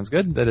sounds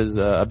good. That is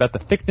about the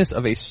thickness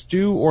of a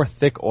stew or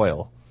thick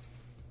oil.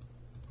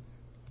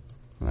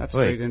 Well,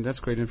 that's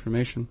great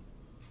information.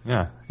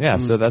 Yeah.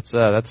 So that's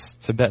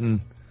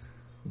Tibetan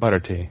butter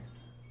tea.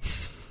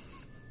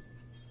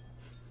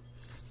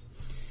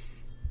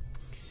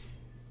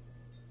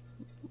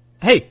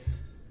 Hey.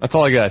 That's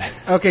all I got.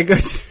 Okay,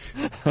 good.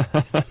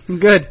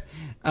 Good.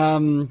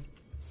 Well,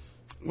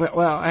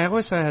 I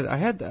always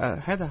had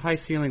the high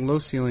ceiling, low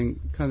ceiling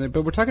kind of,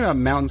 but we're talking about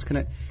mountains. Can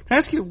I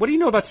ask you, what do you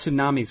know about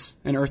tsunamis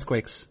and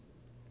earthquakes?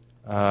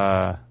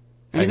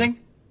 Anything?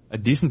 A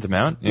decent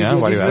amount. Yeah.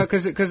 Why do you ask?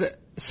 Because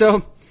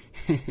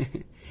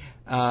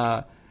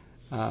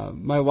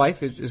my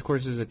wife of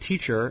course is a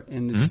teacher,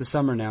 and it's the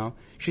summer now.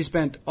 She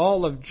spent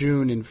all of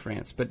June in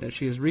France, but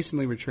she has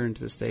recently returned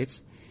to the States.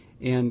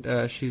 And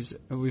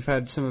we've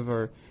had some of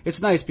our. It's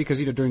nice because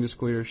during the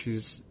school year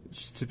she's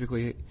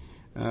typically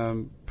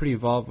pretty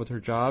involved with her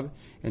job,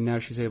 and now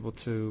she's able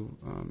to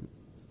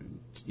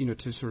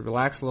to sort of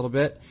relax a little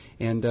bit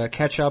and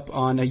catch up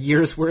on a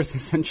year's worth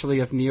essentially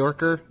of New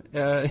Yorker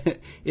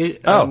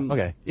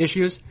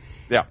issues.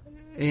 Yeah.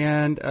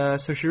 And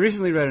so she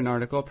recently read an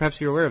article. Perhaps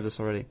you're aware of this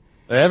already.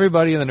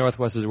 Everybody in the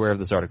Northwest is aware of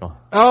this article.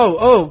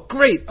 Oh,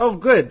 great. Oh,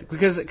 good.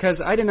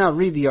 Because I did not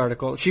read the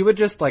article. She would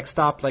just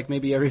stop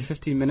maybe every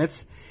 15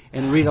 minutes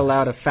and read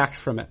aloud a fact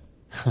from it.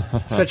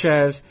 Such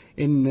as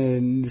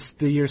in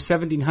the year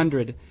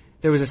 1700,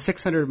 there was a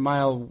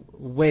 600-mile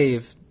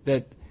wave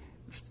that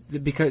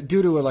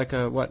due to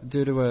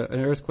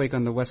an earthquake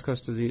on the west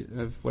coast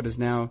of what is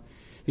now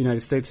the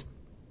United States,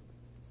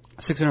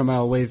 a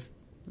 600-mile wave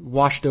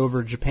washed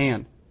over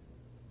Japan.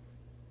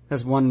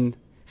 That's one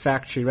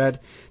fact she read.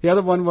 The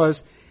other one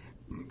was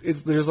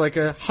there's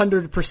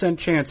 100%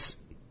 chance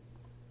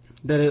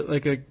that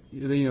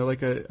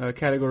a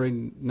category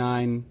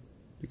 9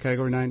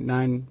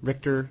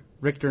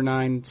 Richter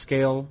 9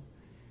 scale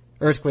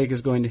earthquake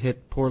is going to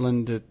hit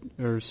Portland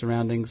or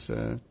surroundings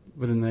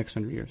within the next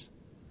 100 years.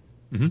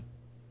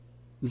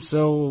 Mm-hmm.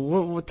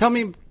 So tell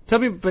me.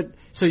 But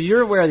so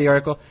you're aware of the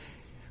article.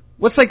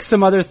 What's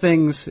some other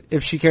things,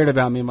 if she cared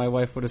about me, my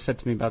wife would have said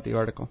to me about the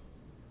article?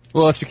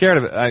 Well, if you cared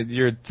about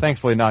you're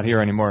thankfully not here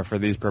anymore for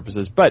these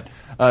purposes. But,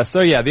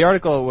 the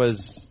article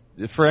was,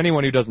 for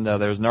anyone who doesn't know,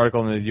 there was an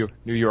article in the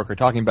New Yorker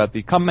talking about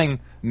the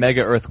coming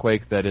mega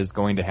earthquake that is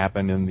going to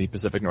happen in the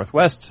Pacific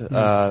Northwest,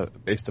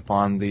 based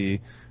upon the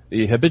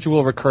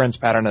habitual recurrence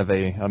pattern of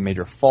a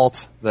major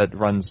fault that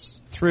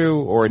runs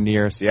through or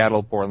near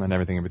Seattle, Portland,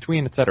 everything in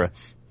between, etc.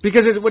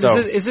 Because is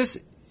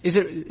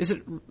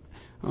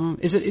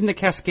it in the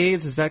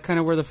Cascades? Is that kind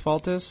of where the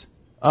fault is?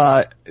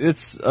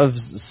 It's of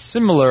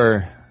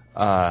similar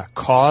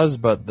cause,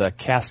 but the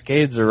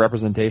Cascades are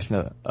represent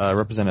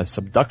a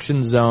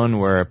subduction zone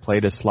where a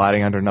plate is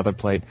sliding under another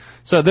plate.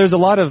 So there's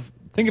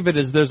think of it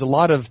as there's a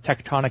lot of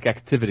tectonic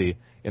activity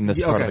in this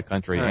part of the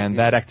country, and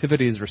that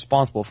activity is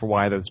responsible for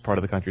why this part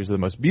of the country is the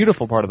most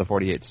beautiful part of the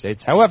 48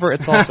 states. However,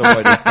 it's also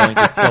what is going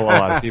to kill a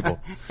lot of people.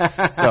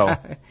 So,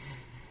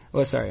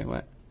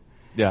 what?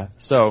 Yeah.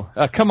 So,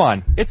 come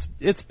on,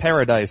 it's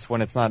paradise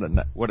when it's not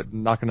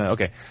gonna.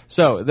 Okay.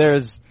 So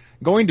there's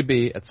going to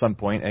be at some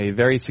point a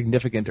very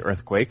significant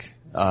earthquake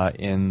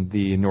in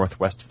the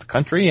northwest of the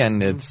country,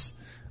 and it's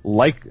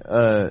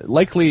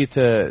likely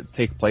to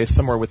take place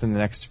somewhere within the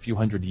next few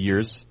hundred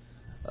years,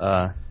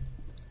 at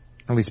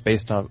least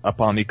based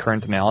upon the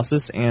current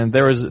analysis. And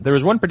there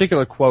was one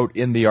particular quote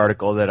in the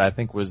article that I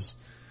think was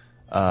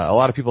a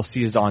lot of people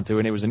seized onto,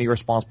 and it was an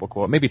irresponsible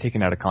quote, maybe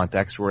taken out of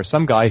context, where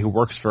some guy who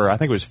works for, I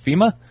think it was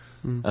FEMA,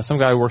 Some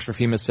guy who works for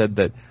FEMA said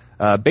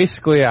that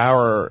basically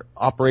our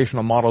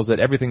operational model is that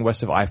everything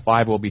west of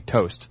I-5 will be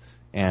toast.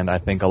 And I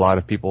think a lot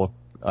of people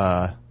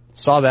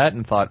saw that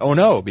and thought, oh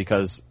no,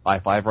 because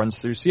I-5 runs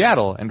through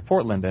Seattle and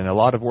Portland and a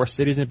lot of worse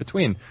cities in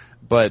between.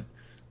 But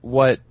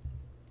what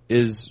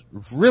is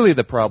really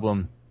the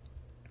problem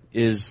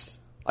is,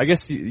 I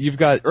guess you've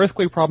got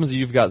earthquake problems and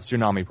you've got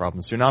tsunami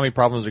problems. Tsunami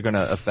problems are going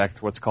to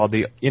affect what's called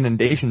the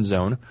inundation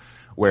zone,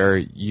 where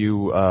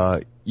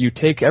you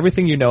take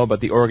everything you know about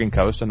the Oregon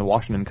coast and the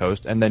Washington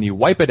coast, and then you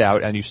wipe it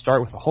out and you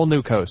start with a whole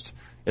new coast,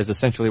 is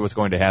essentially what's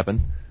going to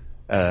happen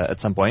at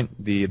some point.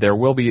 There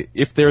will be,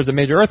 if there's a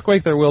major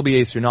earthquake, there will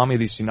be a tsunami.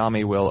 The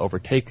tsunami will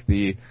overtake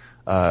the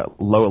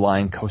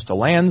low-lying coastal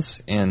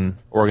lands in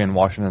Oregon,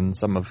 Washington, and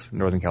some of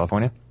Northern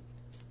California,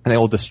 and they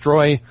will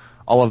destroy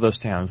all of those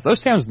towns.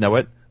 Those towns know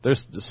it.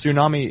 There's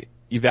tsunami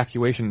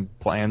evacuation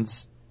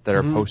plans that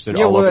are posted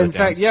all over the towns.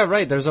 In fact, yeah,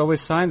 right. There's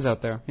always signs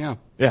out there. Yeah.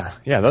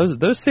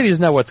 Those cities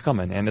know what's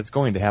coming, and it's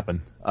going to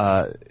happen.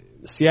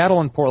 Seattle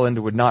and Portland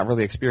would not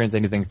really experience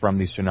anything from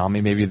the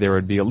tsunami. Maybe there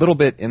would be a little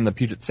bit in the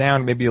Puget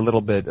Sound, maybe a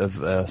little bit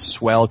of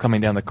swell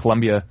coming down the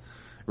Columbia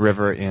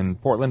River in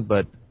Portland,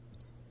 but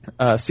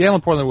Seattle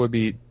and Portland would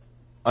be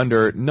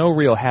under no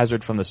real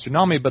hazard from the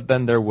tsunami, but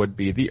then there would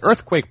be the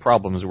earthquake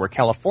problems, where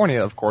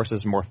California, of course,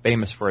 is more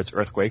famous for its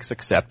earthquakes,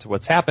 except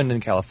what's happened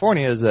in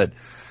California is that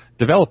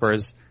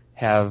developers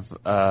have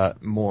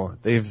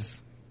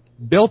they've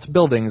built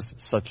buildings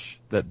such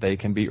that they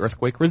can be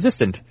earthquake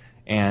resistant.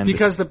 And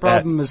because the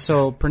problem is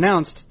so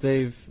pronounced,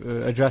 they've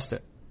addressed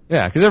it.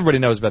 Yeah, because everybody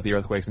knows about the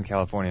earthquakes in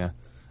California.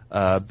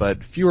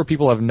 But fewer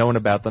people have known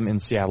about them in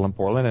Seattle and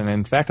Portland. And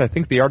in fact, I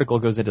think the article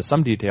goes into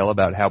some detail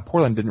about how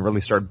Portland didn't really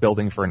start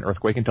building for an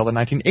earthquake until the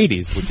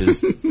 1980s, which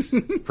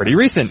is pretty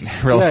recent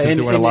relative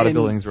to when a lot of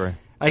buildings were.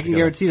 I can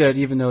guarantee that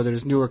even though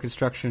there's newer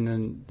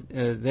construction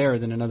there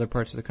than in other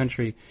parts of the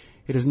country,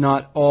 it is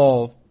not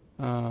all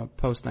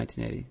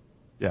post-1980.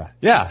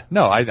 Yeah.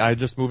 No, I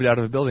just moved out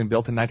of a building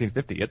built in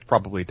 1950. It's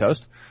probably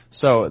toast.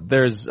 So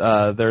there's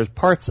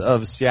parts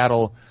of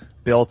Seattle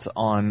built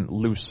on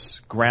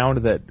loose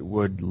ground that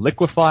would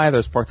liquefy.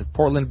 There's parts of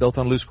Portland built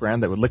on loose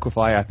ground that would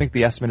liquefy. I think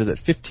the estimate is that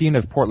 15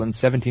 of Portland's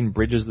 17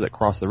 bridges that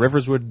cross the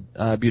rivers would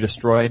be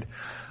destroyed,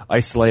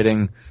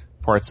 isolating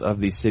parts of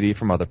the city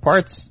from other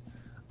parts.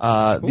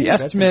 The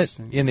estimate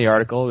in the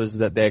article is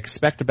that they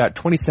expect about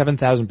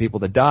 27,000 people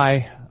to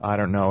die. I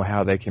don't know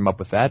how they came up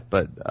with that,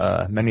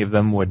 but many of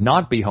them would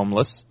not be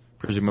homeless,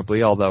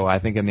 presumably, although I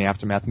think in the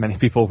aftermath many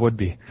people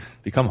would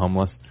become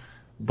homeless.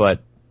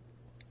 But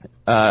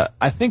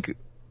I think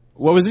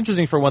what was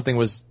interesting for one thing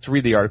was to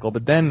read the article,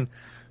 but then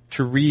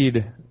to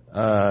read,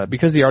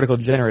 because the article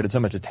generated so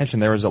much attention,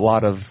 there was a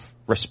lot of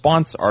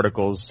response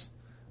articles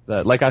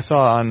that, like I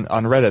saw on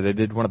Reddit, they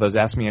did one of those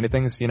Ask Me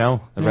Anythings,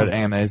 the Reddit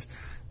AMAs.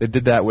 They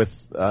did that with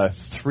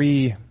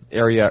 3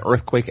 area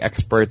earthquake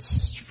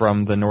experts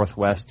from the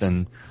Northwest,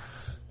 and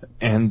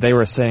they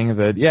were saying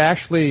that,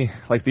 actually,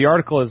 like, the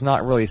article is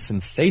not really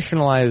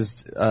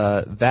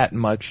sensationalized that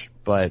much,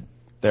 but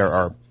there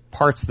are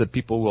parts that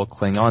people will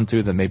cling on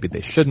to that maybe they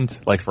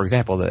shouldn't, like, for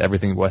example, that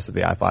everything west of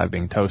the I-5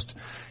 being toast,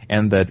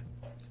 and that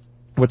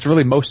what's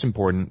really most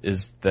important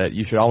is that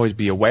you should always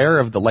be aware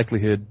of the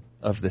likelihood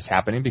of this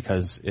happening,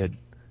 because it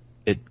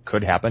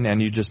could happen,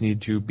 and you just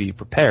need to be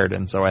prepared.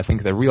 And so I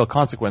think the real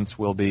consequence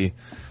will be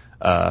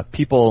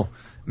people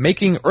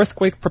making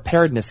earthquake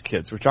preparedness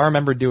kits, which I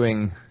remember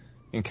doing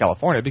in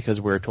California because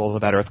we were told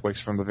about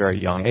earthquakes from a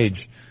very young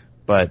age.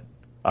 But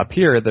up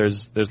here,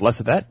 there's less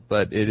of that,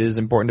 but it is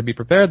important to be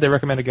prepared. They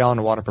recommend a gallon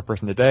of water per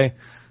person a day,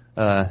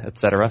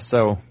 etc.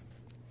 So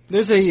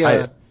there's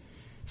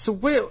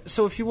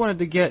so if you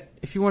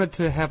wanted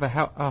to have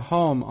a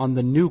home on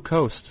the new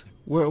coast,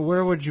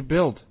 where would you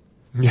build?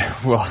 Yeah,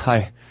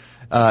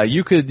 well,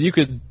 you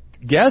could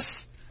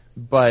guess,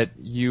 but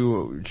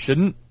you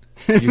shouldn't.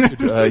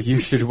 You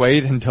should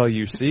wait until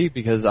you see,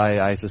 because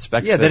I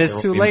suspect that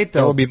it's too late.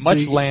 There will be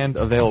much land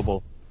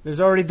available. There's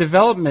already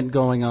development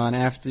going on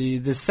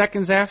the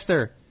seconds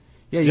after.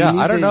 I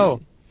don't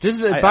know. Just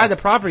buy the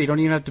property. You don't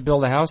even have to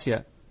build a house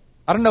yet.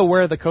 I don't know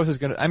where the coast is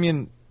going to. I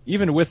mean,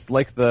 even with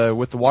the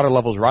water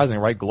levels rising,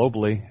 right,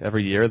 globally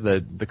every year,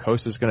 the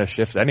coast is going to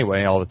shift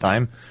anyway all the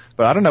time.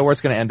 But I don't know where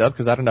it's going to end up,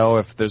 because I don't know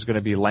if there's going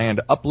to be land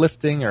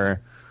uplifting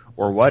or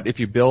what. If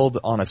you build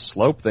on a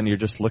slope, then you're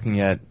just looking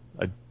at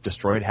a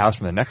destroyed house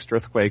from the next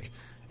earthquake,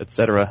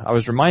 etc. I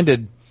was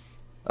reminded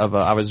of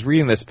I was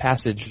reading this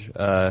passage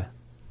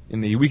in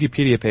the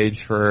Wikipedia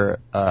page for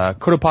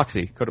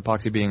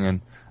Cotopaxi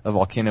being a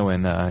volcano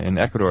in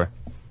Ecuador,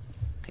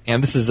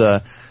 and this is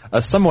a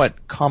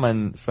somewhat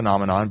common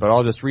phenomenon, but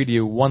I'll just read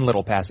you one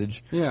little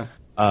passage. Yeah.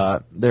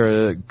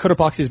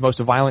 Cotopaxi's most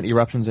violent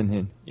eruptions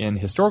in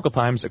historical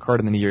times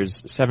occurred in the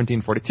years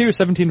 1742,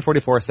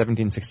 1744,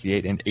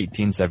 1768, and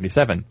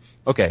 1877.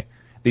 Okay,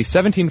 the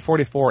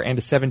 1744 and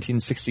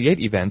 1768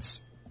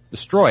 events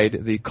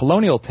destroyed the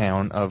colonial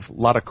town of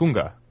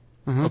Latacunga.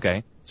 Mm-hmm.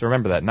 Okay, so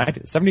remember that.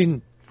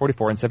 1744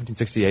 1744 and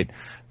 1768,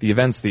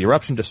 the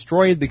eruption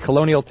destroyed the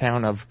colonial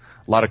town of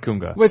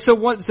Latacunga. Wait, so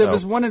it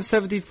was one in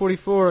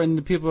 1744, and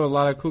the people of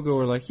Latacunga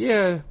were like,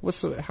 yeah,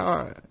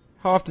 how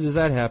often does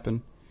that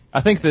happen? I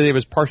think that it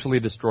was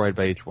partially destroyed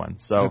by each one.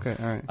 So okay,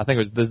 all right. I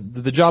think it was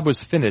the job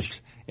was finished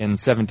in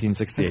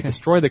 1768. Okay.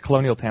 Destroy the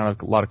colonial town of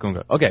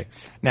Latacunga. Okay,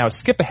 now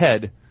skip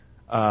ahead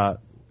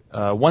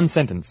one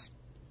sentence,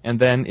 and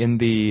then in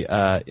the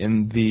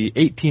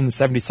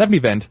 1877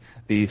 event,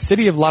 the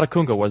city of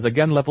Latacunga was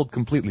again leveled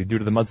completely due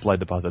to the mudslide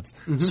deposits.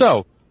 Mm-hmm.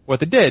 So what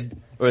they did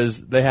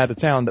was they had a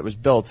town that was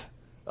built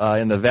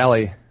in the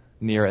valley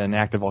near an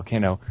active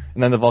volcano,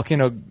 and then the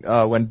volcano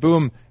went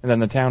boom, and then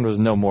the town was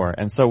no more.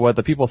 And so what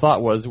the people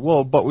thought was,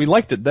 well, but we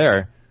liked it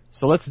there,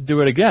 so let's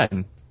do it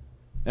again.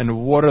 And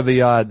what are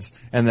the odds?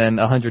 And then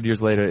 100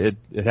 years later,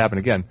 it happened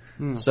again.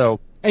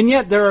 So, and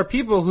yet there are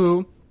people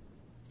who,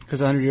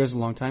 because 100 years is a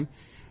long time,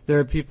 there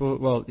are people.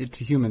 Well,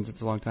 to humans,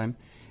 it's a long time.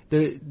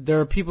 There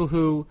are people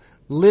who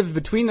lived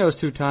between those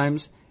two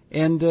times.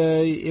 And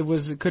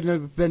it couldn't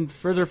have been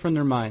further from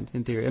their mind,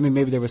 in theory. I mean,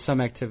 maybe there was some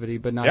activity,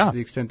 but not to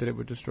the extent that it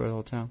would destroy the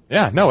whole town.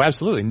 Yeah, no,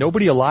 absolutely.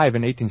 Nobody alive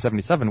in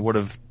 1877 would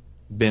have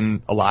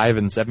been alive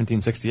in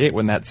 1768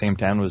 when that same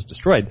town was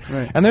destroyed.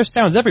 Right. And there's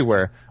towns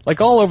everywhere, like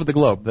all over the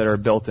globe, that are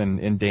built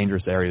in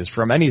dangerous areas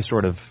from any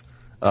sort of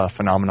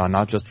phenomenon,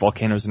 not just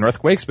volcanoes and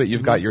earthquakes, but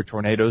you've got your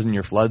tornadoes and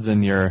your floods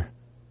and your,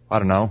 I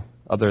don't know,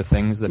 other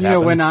things that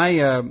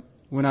happen.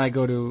 When I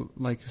go to,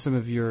 like, some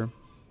of your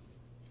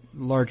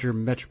larger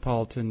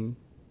metropolitan,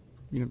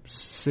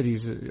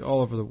 cities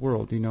all over the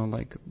world,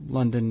 like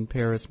London,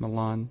 Paris,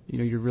 Milan,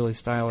 your really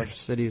stylish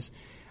cities.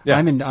 Yeah.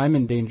 I'm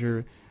in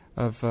danger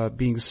of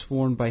being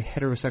swarmed by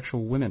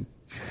heterosexual women.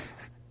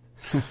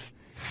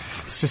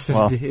 It's just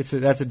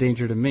that's a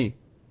danger to me.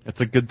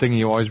 It's a good thing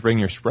you always bring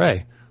your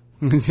spray.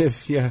 It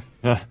is, yeah.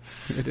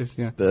 It is,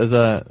 yeah.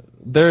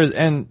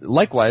 And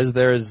likewise,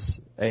 there's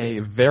a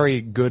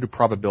very good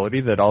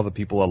probability that all the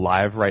people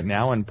alive right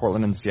now in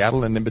Portland and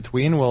Seattle and in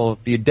between will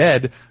be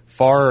dead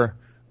far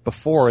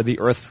before the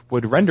Earth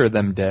would render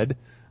them dead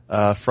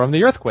from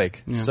the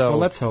earthquake. Yeah. So well,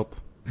 let's hope.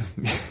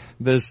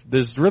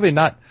 There's really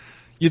not.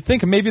 You'd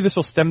think maybe this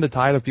will stem the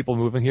tide of people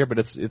moving here, but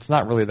it's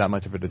not really that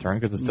much of a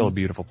deterrent because it's still a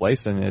beautiful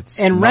place and it's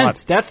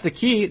rent. That's the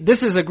key.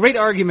 This is a great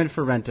argument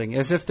for renting,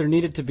 as if there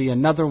needed to be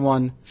another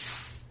one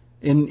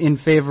in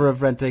favor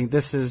of renting.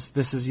 This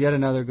is yet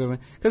another good one.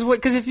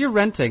 Because if you're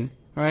renting,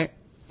 right?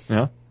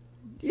 Yeah.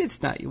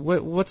 It's not.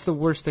 What's the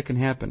worst that can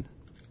happen?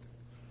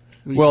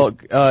 Well,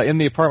 in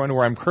the apartment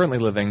where I'm currently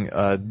living,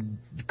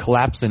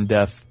 collapse and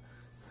death.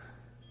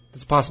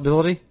 It's a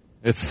possibility.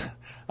 Well,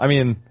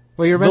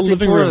 you're renting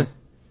poorly.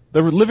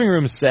 The living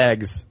room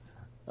sags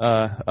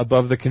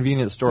above the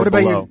convenience store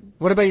below.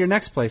 What about your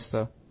next place,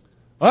 though?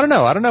 I don't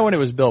know. I don't know when it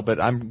was built,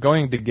 but I'm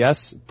going to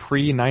guess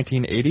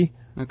pre-1980.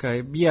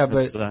 Okay, yeah,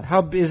 but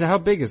how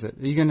big is it?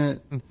 Are you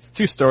gonna? It's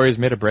 2 stories,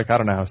 made of brick. I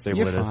don't know how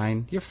stable it is.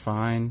 You're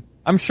fine.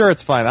 I'm sure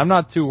it's fine. I'm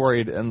not too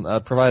worried, and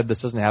provided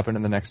this doesn't happen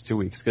in the next 2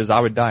 weeks, because I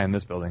would die in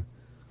this building.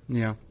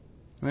 Yeah.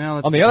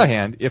 Well, on the other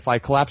hand, if I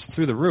collapse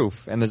through the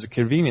roof and there's a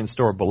convenience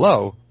store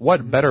below,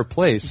 what better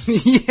place?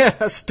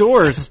 Yeah,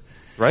 stores.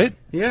 Right?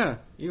 Yeah,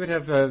 you would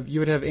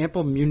have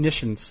ample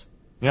munitions.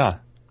 Yeah,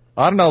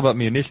 I don't know about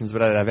munitions,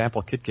 but I'd have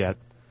ample Kit Kat.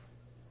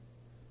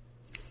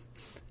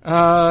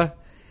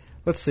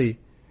 Let's see,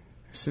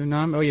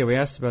 tsunami. Oh yeah, we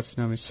asked about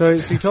tsunami. So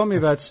you told me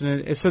about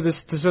tsunami.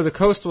 So the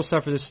coast will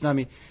suffer the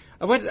tsunami.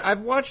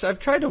 I've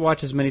tried to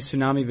watch as many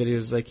tsunami videos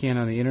as I can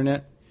on the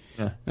internet.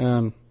 Yeah.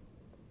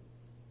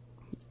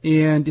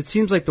 And it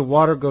seems like the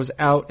water goes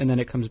out and then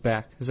it comes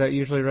back. Is that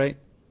usually right?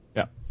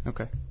 Yeah.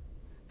 Okay.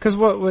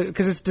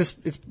 Because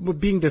it's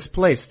being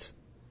displaced.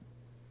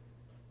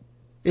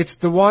 It's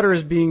the water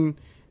is being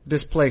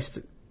displaced.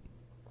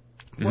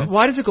 Mm-hmm.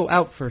 Why does it go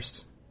out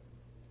first?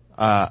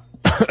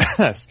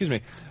 Excuse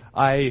me.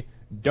 I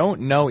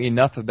don't know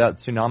enough about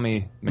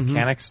tsunami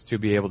mechanics to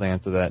be able to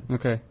answer that.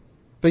 Okay.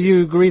 But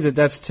you agree that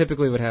that's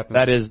typically what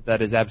happens?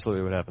 That is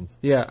absolutely what happens.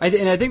 Yeah,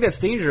 and I think that's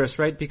dangerous,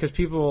 right? Because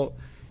people,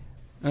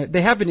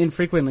 they happen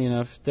infrequently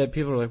enough that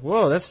people are like,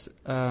 "Whoa,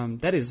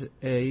 that is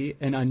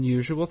an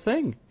unusual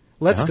thing.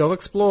 Let's go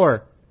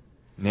explore."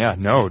 Yeah,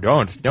 no,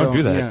 don't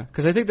do that. Yeah,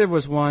 because I think there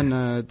was one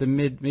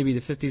maybe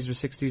the 50s or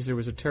 60s. There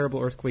was a terrible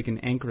earthquake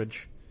in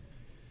Anchorage,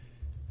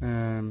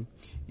 and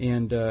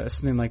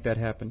something like that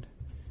happened.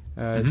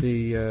 All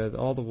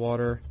the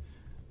water.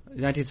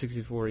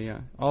 1964, yeah.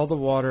 All the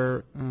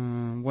water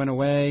went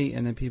away,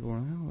 and then people were,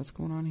 "Oh, what's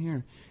going on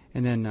here?"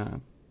 And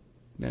then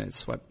it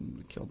swept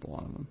and killed a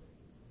lot of them.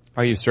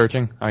 Are you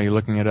searching? Are you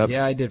looking it up?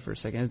 Yeah, I did for a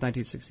second. It's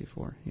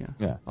 1964, yeah.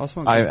 Yeah.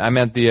 I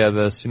meant the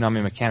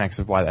tsunami mechanics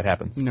of why that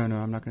happens. No,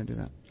 I'm not going to do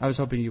that. I was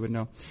hoping you would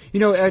know.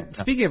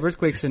 Speaking of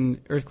earthquakes and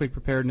earthquake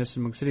preparedness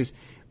among cities,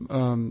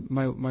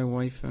 my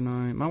wife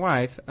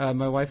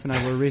and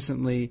I were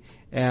recently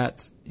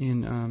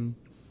in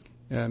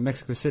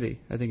Mexico City.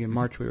 I think in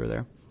March we were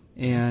there.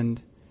 And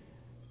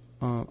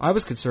I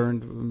was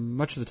concerned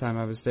much of the time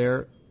I was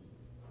there.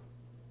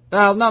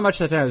 Not much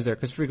of the time I was there,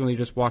 because frequently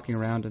just walking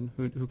around and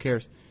who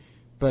cares.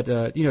 But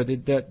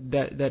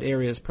that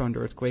area is prone to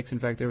earthquakes. In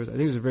fact, I think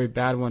there was a very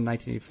bad one in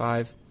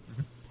 1985.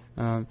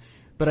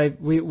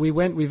 But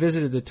we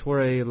visited the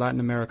Torre Latin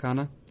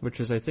Americana, which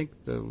is I think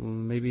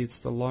maybe it's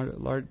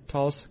the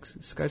tallest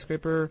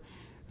skyscraper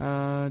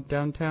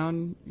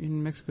downtown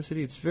in Mexico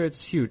City.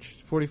 It's huge,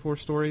 44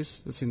 stories.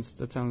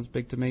 That sounds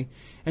big to me.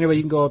 Anyway,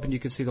 you can go up and you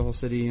can see the whole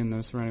city and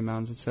the surrounding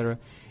mountains, etc.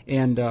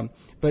 And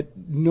but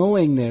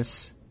knowing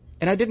this,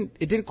 and it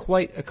didn't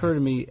quite occur to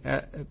me.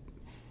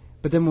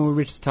 But then when we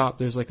reached the top,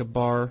 there's like a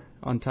bar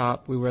on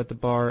top. We were at the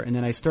bar, and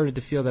then I started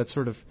to feel that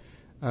sort of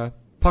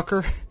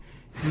pucker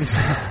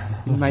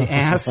in my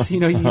ass. You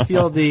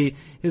feel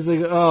it's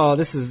like, oh,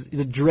 this is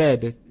the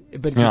dread.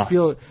 But you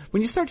feel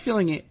when you start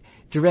feeling it.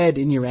 Dread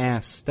in your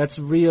ass. That's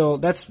real.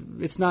 That's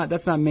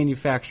not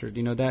manufactured.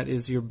 That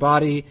is your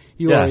body.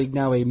 You are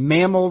now a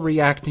mammal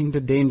reacting to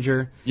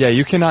danger. Yeah,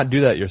 you cannot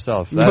do that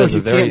yourself. No,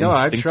 you can't. No,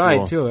 I've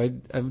tried too.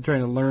 I'm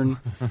trying to learn.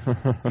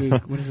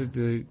 What is it?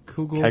 The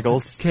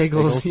Kegels.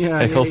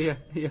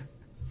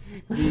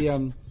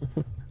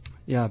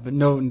 Yeah.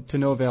 But to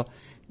no avail.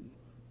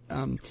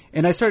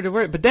 And I started to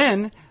worry. But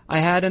then I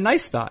had a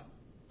nice thought.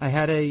 I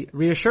had a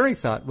reassuring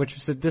thought, which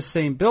was that this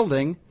same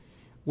building,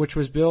 which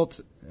was built,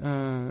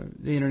 the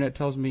internet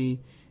tells me,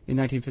 in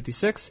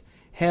 1956,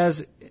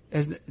 has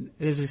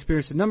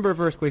experienced a number of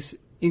earthquakes,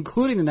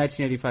 including the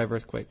 1985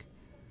 earthquake.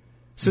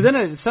 So then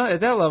at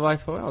that level, I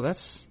thought, oh,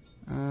 that's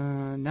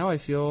now I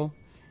feel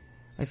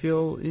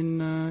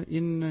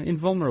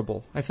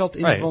invulnerable. I felt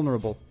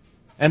invulnerable. Right.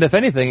 And if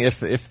anything,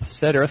 if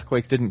said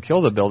earthquake didn't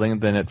kill the building,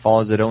 then it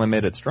follows it only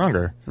made it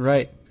stronger.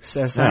 Right,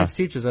 as science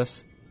teaches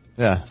us.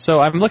 Yeah, so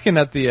I'm looking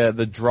at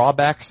the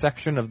drawback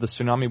section of the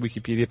tsunami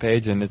Wikipedia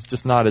page, and it's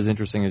just not as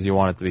interesting as you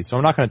want it to be. So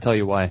I'm not going to tell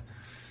you why.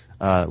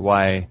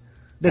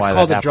 That's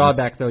called the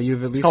drawback, though.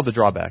 It's called the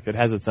drawback. It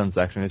has its own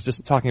section. It's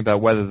just talking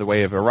about whether the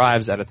wave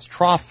arrives at its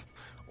trough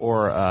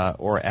or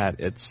at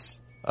its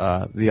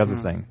the other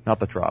thing, not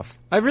the trough.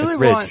 I really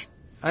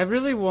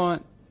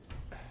want,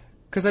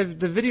 because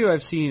the video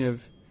I've seen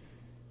of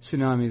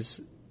tsunamis,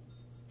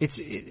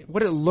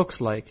 what it looks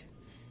like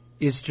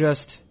is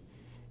just.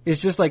 It's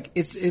just like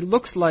it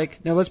looks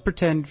like. Now let's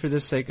pretend, for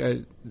this sake, I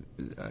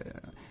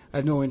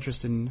have no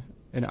interest in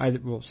either.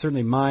 Well,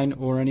 certainly mine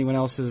or anyone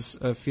else's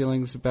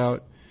feelings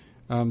about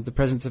the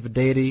presence of a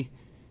deity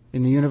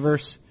in the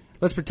universe.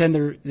 Let's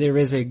pretend there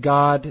is a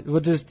God.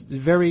 Well, just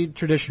very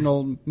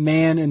traditional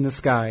man in the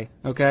sky,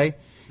 okay?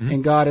 Mm-hmm.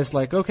 And God is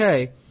like,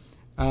 okay.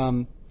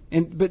 But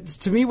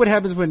to me, what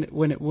happens when a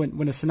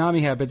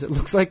tsunami happens? It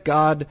looks like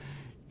God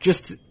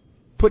just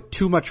put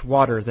too much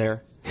water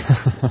there.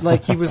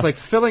 Like he was like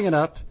filling it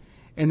up,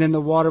 and then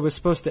the water was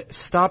supposed to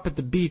stop at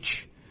the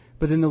beach,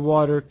 but then the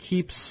water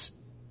keeps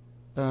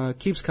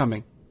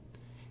coming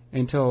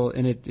until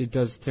it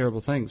does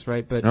terrible things,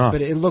 right?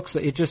 But it looks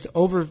like it just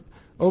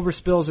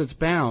overspills its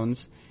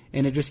bounds,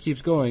 and it just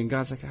keeps going.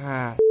 God's like,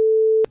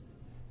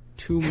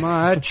 too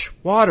much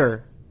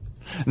water.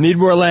 Need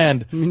more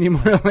land.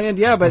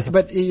 Yeah,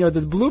 but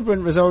the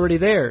blueprint was already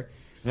there.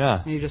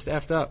 Yeah, and you just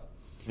effed up.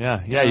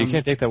 Yeah, you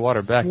can't take that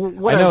water back.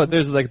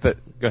 There's like the.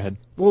 Go ahead.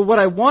 Well, what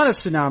I want a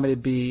tsunami to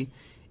be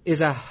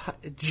is a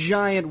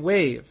giant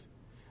wave.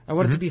 I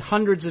want it to be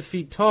hundreds of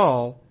feet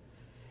tall,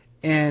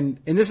 and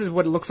this is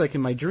what it looks like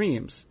in my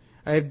dreams.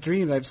 I have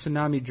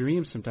tsunami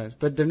dreams sometimes,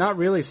 but they're not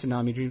really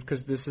tsunami dreams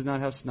because this is not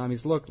how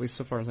tsunamis look, at least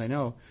so far as I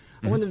know.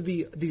 I want them to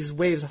be these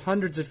waves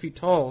hundreds of feet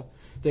tall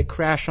that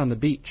crash on the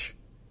beach.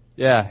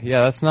 Yeah,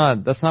 that's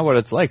not what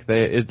it's like.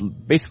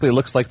 It basically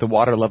looks like the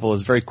water level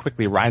is very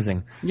quickly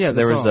rising. Yeah,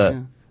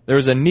 there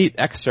was a neat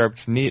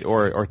excerpt,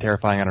 or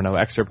terrifying, I don't know,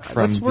 excerpt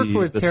from Let's work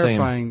with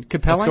terrifying.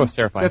 Compelling? Let's go with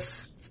terrifying.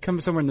 That's coming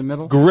somewhere in the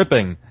middle.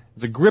 Gripping.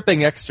 It's a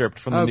gripping excerpt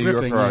from the New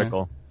Yorker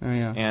article. Yeah. Oh,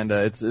 yeah. And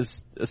it's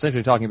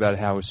essentially talking about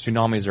how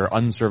tsunamis are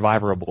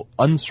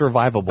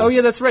unsurvivable. Oh,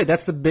 yeah, that's right.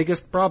 That's the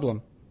biggest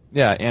problem.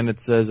 Yeah, and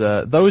it says,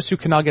 those who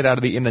cannot get out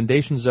of the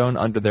inundation zone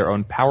under their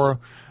own power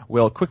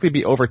will quickly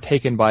be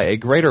overtaken by a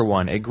greater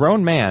one. A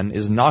grown man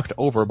is knocked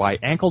over by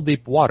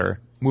ankle-deep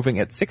water moving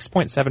at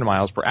 6.7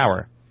 miles per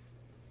hour.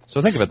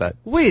 So think about that.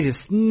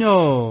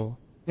 No.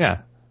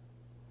 Yeah.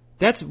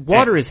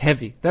 Water is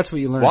heavy. That's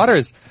what you learn. Water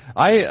is.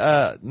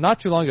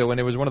 Not too long ago, when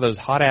it was one of those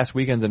hot-ass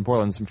weekends in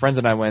Portland, some friends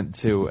and I went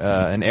to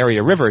an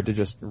area river to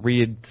just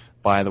read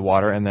by the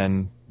water and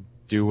then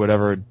do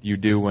whatever you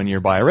do when you're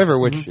by a river,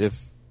 which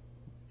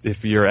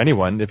if you're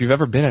anyone, if you've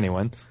ever been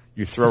anyone,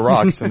 you throw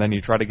rocks and then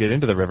you try to get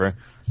into the river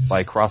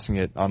by crossing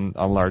it on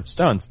large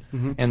stones.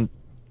 Mm-hmm. And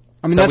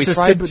I mean, that's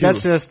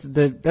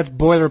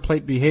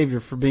boilerplate behavior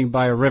for being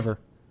by a river.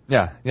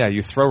 Yeah,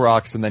 you throw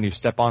rocks and then you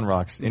step on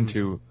rocks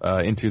into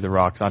the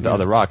rocks, onto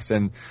other rocks.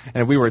 And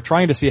we were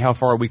trying to see how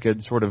far we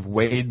could sort of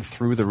wade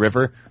through the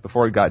river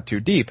before it got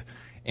too deep.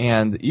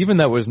 And even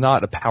though it was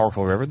not a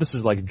powerful river, this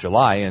is like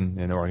July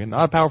in Oregon,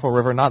 not a powerful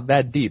river, not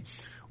that deep.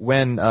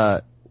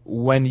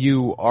 When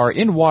you are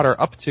in water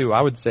up to,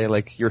 I would say,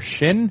 like your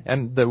shin,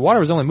 and the water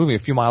was only moving a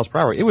few miles per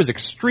hour, it was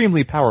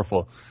extremely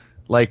powerful.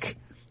 Like,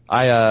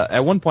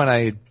 at one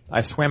point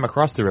I swam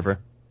across the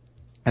river,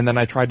 and then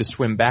I tried to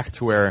swim back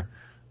to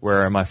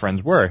where my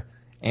friends were,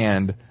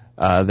 and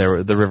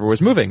the river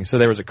was moving, so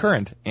there was a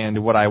current.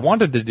 And what I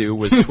wanted to do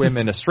was swim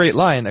in a straight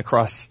line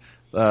across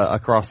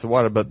the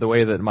water, but the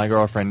way that my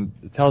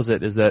girlfriend tells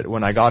it is that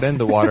when I got in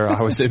the water,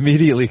 I was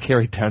immediately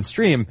carried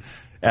downstream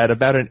at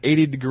about an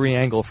 80-degree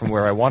angle from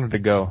where I wanted to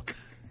go.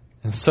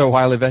 And so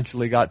while I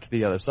eventually got to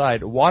the other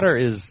side, water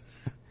is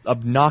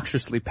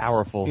obnoxiously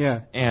powerful.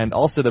 Yeah. And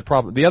also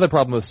the other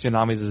problem with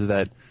tsunamis is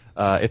that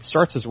it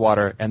starts as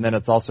water, and then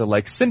it's also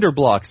like cinder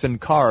blocks and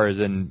cars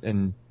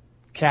and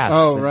cats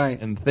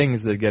and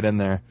things that get in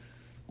there.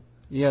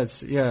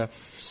 Yes, yeah.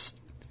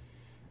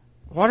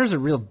 Water's a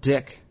real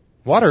dick.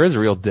 Water is a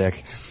real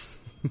dick.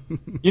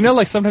 You know,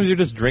 like sometimes you're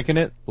just drinking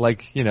it,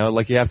 like you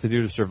have to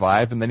do to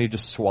survive, and then you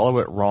just swallow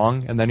it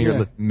wrong, and then you're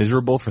like,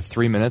 miserable for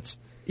 3 minutes.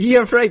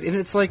 Yeah, right. And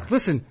it's like,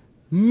 listen,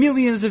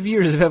 millions of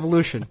years of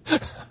evolution,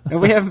 and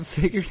we haven't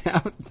figured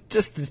out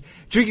just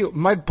drinking.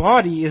 My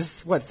body is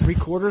what,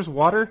 3/4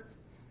 water?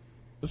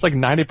 It's like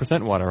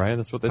 90% water, right?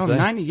 That's what they say.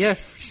 90, yeah,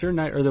 sure.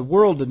 Or the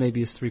world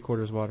maybe is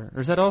 3/4 water,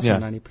 or is that also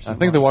 90%? I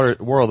think the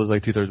world is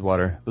like 2/3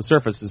 water. The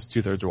surface is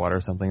 2/3 water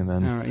or something, and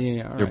then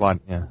your body,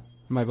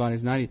 My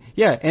body's 90.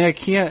 Yeah, and I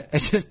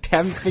just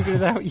haven't figured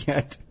it out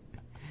yet.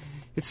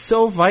 It's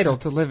so vital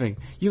to living.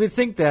 You would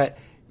think that,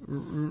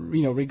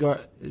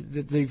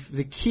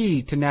 the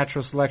key to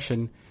natural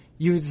selection,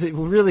 you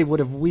really would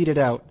have weeded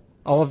out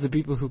all of the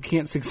people who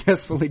can't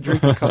successfully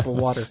drink a cup of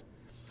water.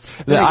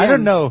 I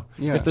don't know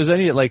if there's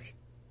any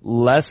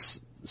less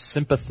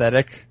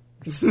sympathetic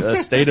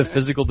state of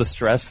physical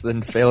distress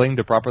than failing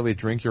to properly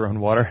drink your own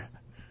water.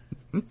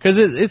 Because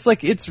it's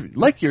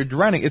like you're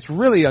drowning. It's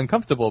really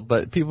uncomfortable,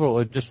 but people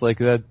are just like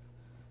that.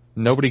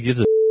 Nobody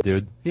gives a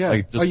dude.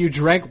 Yeah. You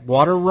drank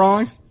water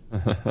wrong?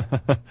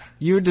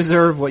 You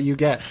deserve what you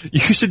get.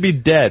 You should be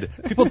dead.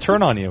 People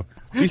turn on you.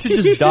 You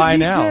should just die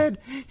now. Dead.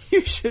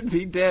 You should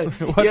be dead.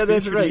 Yeah,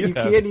 that's right. You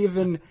can't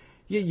even.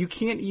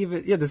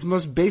 Yeah, this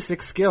most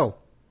basic skill.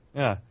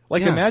 Yeah.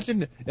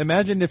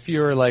 Imagine if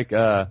you're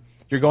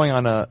you're going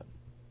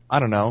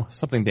on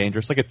something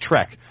dangerous, like a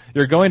trek.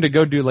 You're going to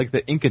go do like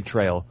the Inca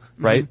Trail,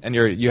 right? Mm-hmm.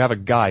 And you have a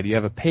guide. You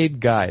have a paid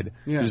guide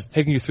who's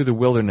taking you through the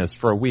wilderness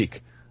for a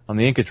week on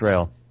the Inca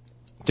Trail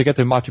to get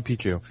to Machu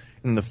Picchu.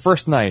 And the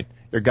first night,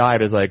 your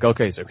guide is like,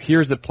 okay, so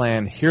here's the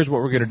plan. Here's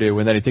what we're going to do.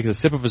 And then he takes a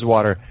sip of his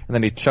water and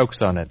then he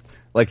chokes on it.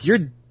 Like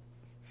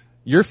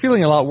you're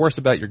feeling a lot worse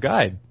about your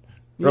guide.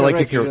 Or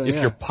if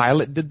your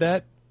pilot did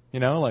that. Hey,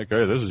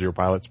 this is your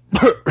pilot's.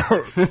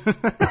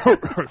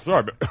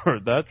 Sorry,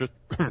 but that's just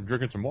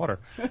drinking some water.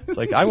 It's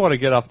like, I want to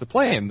get off the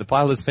plane. The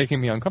pilot's making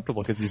me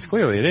uncomfortable because he's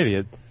clearly an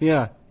idiot.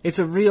 Yeah, it's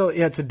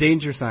a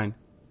danger sign.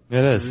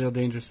 It is. It's a real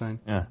danger sign.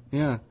 Yeah.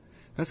 Yeah.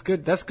 That's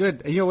good. I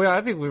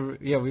think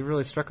we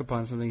really struck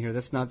upon something here.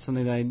 That's not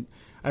something that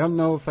I don't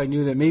know if I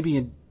knew that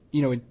maybe,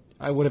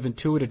 I would have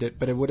intuited it,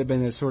 but it would have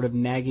been a sort of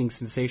nagging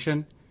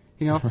sensation.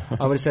 I would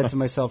have said to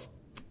myself,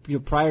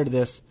 prior to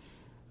this,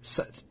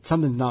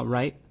 something's not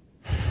right.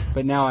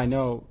 But now I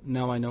know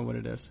what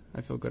it is. I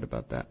feel good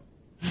about that.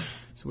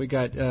 So we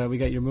got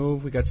your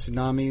move. We got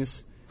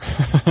tsunamis,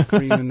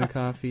 cream in the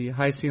coffee,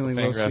 high ceiling,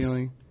 low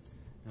ceiling.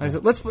 Yeah. So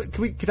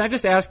can I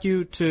just ask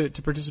you to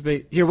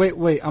participate here?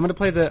 Wait. I'm gonna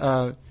play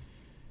the.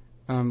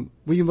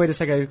 Will you wait a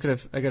second?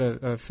 I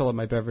gotta fill up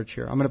my beverage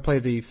here. I'm gonna play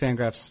the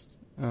Fangraphs.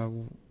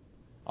 On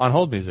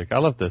hold music. I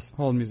love this.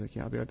 Hold music.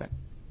 Yeah, I'll be right back.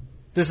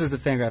 This is the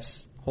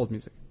Fangraphs hold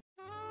music.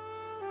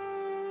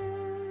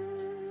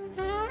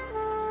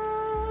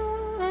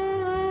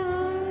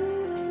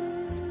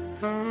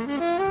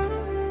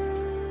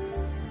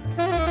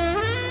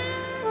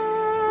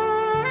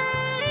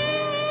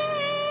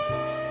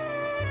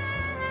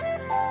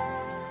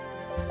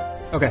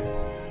 Okay.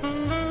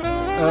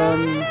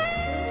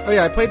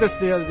 I played this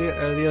the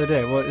other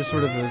day. Well, it's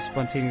sort of a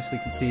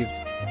spontaneously conceived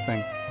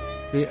thing.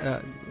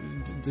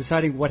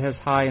 Deciding what has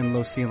high and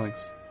low ceilings.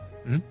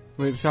 Mm-hmm.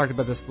 We've talked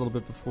about this a little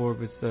bit before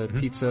with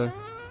pizza,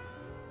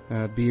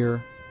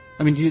 beer.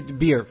 I mean,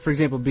 beer. For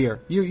example, beer.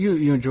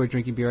 You enjoy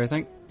drinking beer, I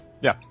think.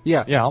 Yeah.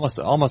 Yeah. Yeah. Almost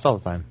all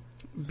the time.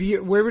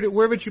 Beer.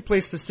 Where would you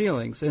place the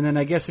ceilings? And then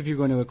I guess if you're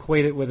going to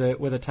equate it with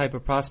a type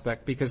of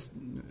prospect, because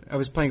I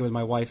was playing with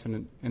my wife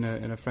and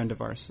a friend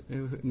of ours,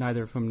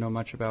 neither of whom know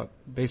much about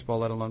baseball,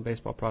 let alone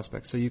baseball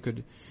prospects. So you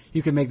could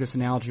make this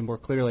analogy more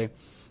clearly.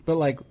 But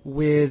like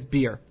with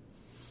beer,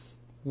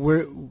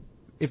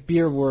 if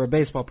beer were a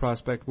baseball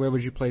prospect, where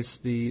would you place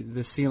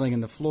the ceiling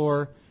and the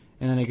floor?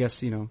 And then I guess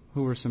who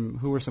were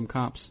some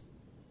comps?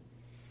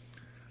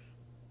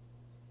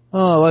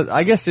 Oh,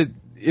 I guess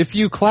if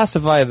you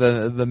classify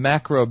the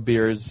macro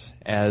beers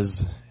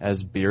as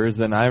beers,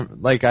 then I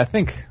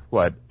think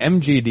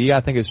MGD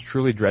I think is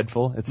truly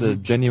dreadful. It's a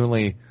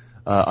genuinely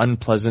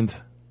unpleasant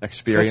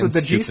experience. That's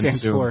what the G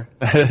stands for.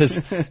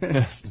 Yes,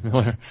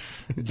 Miller.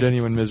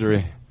 Genuine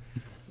misery.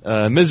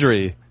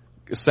 Misery,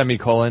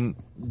 semicolon,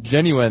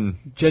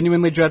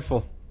 genuinely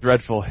dreadful.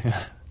 Dreadful.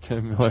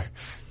 Miller.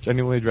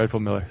 Genuinely dreadful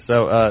Miller.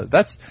 So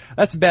that's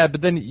bad,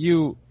 but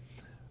then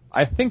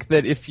I think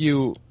that if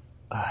you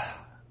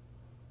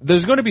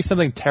there's going to be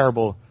something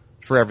terrible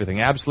for everything,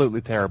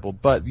 absolutely terrible,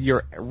 but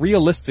your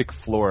realistic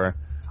floor,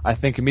 I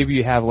think maybe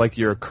you have like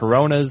your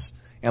Coronas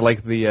and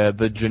like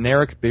the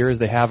generic beers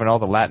they have in all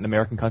the Latin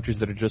American countries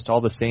that are just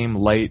all the same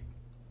light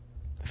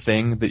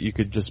thing that you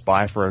could just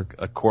buy for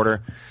a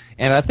quarter.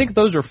 And I think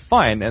those are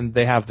fine, and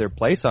they have their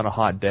place on a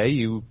hot day.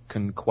 You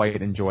can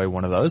quite enjoy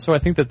one of those. So I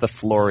think that the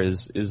floor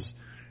is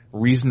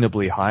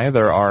reasonably high.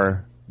 There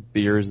are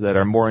beers that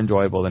are more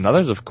enjoyable than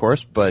others, of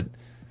course, but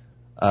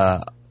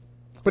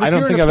But I if don't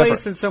you're think in a I've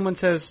place ever- and someone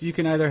says you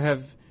can either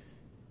have,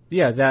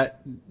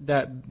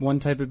 that one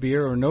type of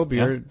beer or no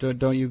beer,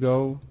 don't you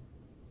go?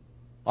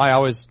 I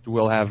always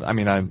will have,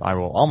 I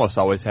will almost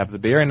always have the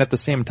beer, and at the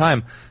same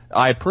time,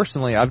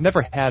 I've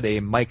never had a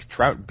Mike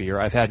Trout beer.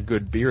 I've had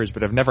good beers,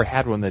 but I've never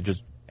had one that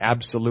just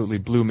absolutely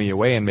blew me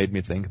away and made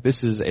me think,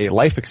 this is a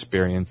life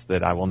experience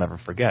that I will never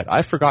forget.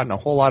 I've forgotten a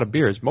whole lot of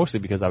beers, mostly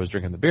because I was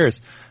drinking the beers,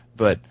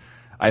 but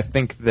I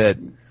think that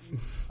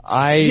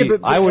I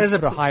would as a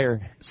put a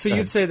higher... So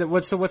you'd say that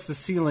what's the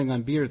ceiling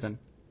on beer then?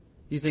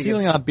 You think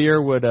ceiling on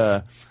beer would,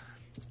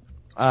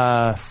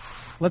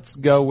 let's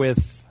go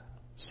with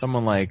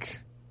someone like,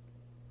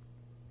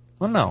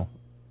 I don't know,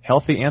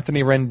 healthy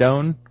Anthony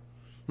Rendon.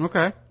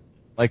 Okay.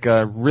 Like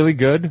really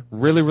good,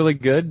 really, really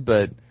good,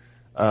 but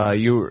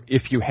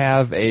if you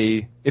have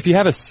a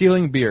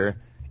ceiling beer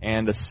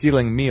and a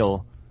ceiling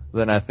meal,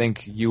 then I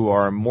think you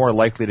are more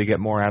likely to get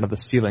more out of the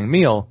ceiling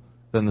meal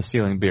than the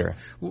ceiling beer.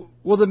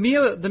 Well, the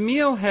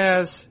meal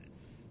has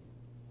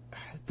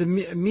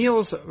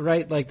meals,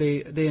 right? Like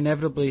they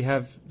inevitably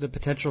have the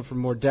potential for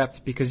more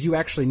depth because you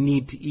actually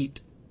need to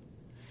eat,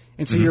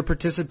 and so you're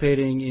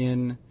participating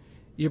in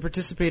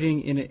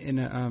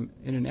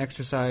an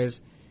exercise,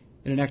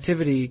 in an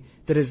activity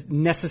that is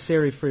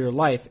necessary for your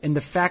life, and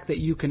the fact that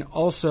you can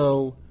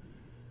also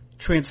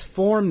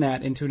transform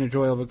that into an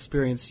enjoyable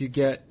experience, you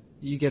get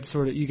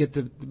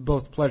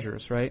both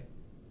pleasures, right?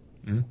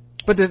 Mm-hmm.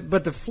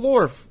 But the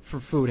floor for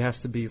food has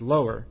to be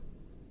lower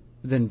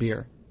than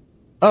beer.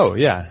 Oh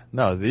yeah,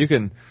 no, you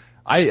can.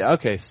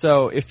 Okay,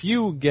 so if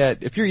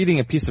you're eating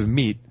a piece of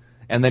meat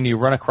and then you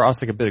run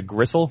across like a bit of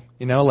gristle,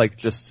 like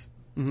just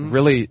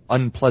really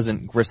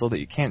unpleasant gristle that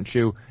you can't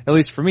chew. At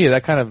least for me,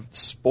 that kind of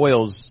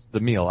spoils the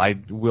meal. I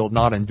will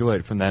not enjoy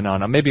it from then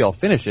on. Maybe I'll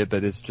finish it,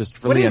 but it's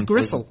just really. What is unpleasant.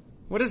 gristle?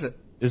 What is it?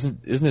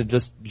 Isn't it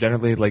just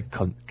generally like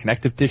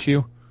connective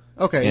tissue?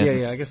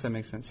 Okay, I guess that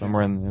makes sense.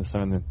 Somewhere in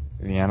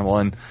the animal,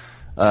 and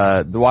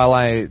while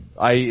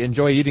I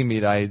enjoy eating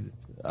meat,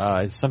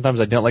 sometimes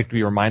I don't like to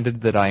be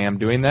reminded that I am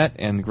doing that,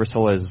 and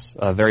gristle is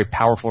a very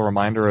powerful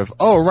reminder of,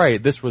 oh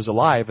right, this was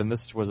alive and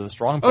this was a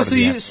strong part of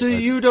the animal. So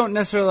you don't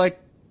necessarily like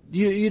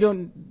you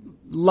don't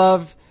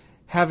love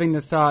having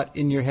the thought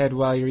in your head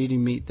while you're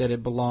eating meat that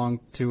it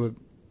belonged to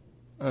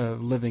a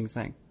living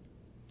thing.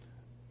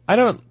 I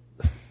don't.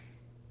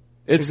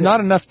 It's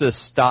not enough to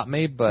stop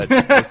me, but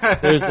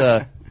there's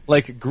a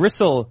like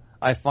gristle.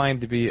 I find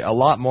to be a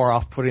lot more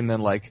off-putting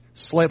than like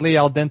slightly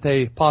al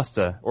dente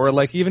pasta or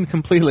like even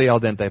completely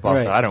al dente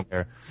pasta. Right. I don't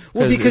care.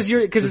 Well, because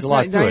you're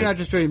not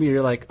just doing meat.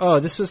 You're like,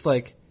 oh, this was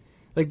like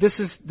this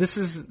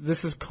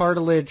is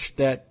cartilage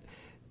that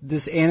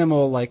this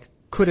animal like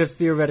could have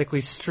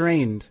theoretically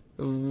strained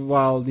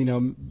while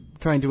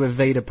trying to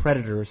evade a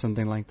predator or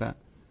something like that.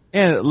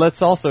 And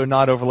let's also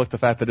not overlook the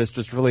fact that it's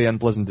just really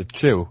unpleasant to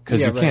chew because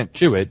you can't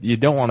chew it. You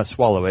don't want to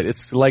swallow it.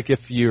 It's like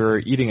if you're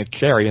eating a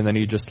cherry and then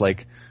you just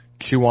like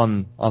chew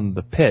on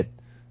the pit,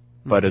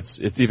 but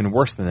it's even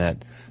worse than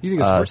that. You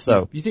think it's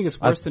worse? You think it's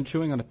worse than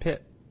chewing on a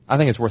pit? I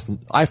think it's worse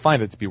than. I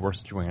find it to be worse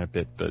than chewing on a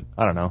pit, but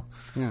I don't know.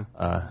 Yeah,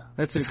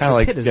 it's kind of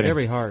like pit is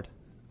very hard.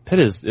 It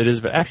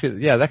is, but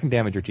actually, yeah, that can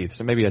damage your teeth.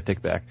 So maybe I take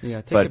it back.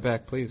 Yeah, take it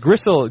back, please.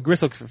 Gristle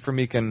for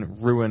me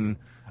can ruin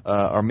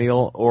our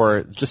meal,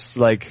 or just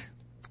like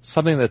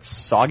something that's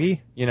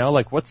soggy.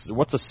 Like what's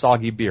a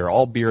soggy beer?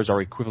 All beers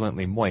are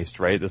equivalently moist,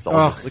 right? It's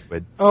all just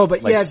liquid. Oh,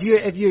 but like, yeah,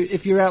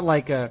 if you're at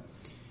like a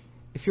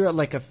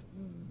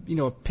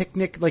a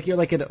picnic, like you're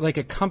like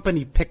a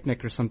company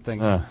picnic or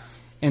something,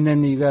 and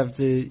then you have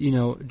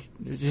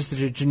just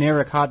the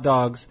generic hot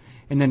dogs.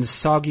 And then a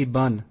soggy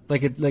bun,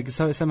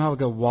 somehow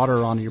get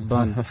water on your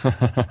bun.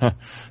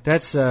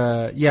 That's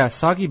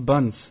soggy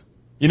buns.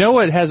 You know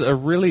what has a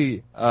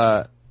really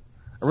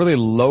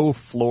low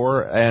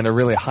floor and a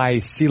really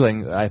high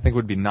ceiling? I think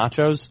would be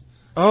nachos.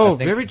 Oh,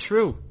 very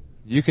true.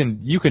 You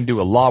can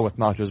do a lot with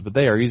nachos, but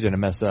they are easy to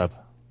mess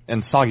up,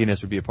 and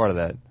sogginess would be a part of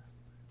that.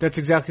 That's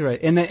exactly right.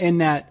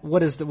 And that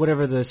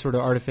whatever the sort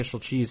of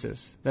artificial cheese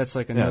is, that's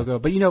like a no-go.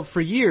 But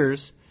for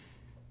years.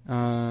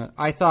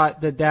 I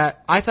thought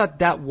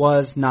that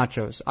was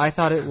nachos. I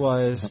thought it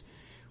was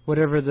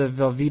whatever the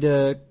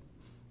Velveeta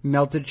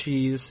melted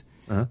cheese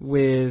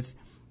with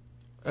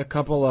a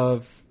couple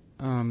of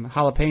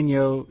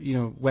jalapeno,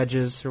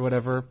 wedges or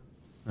whatever.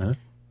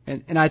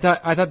 And I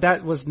thought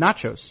that was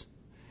nachos.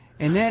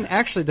 And then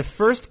actually the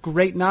first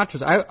great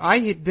nachos,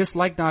 I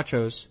disliked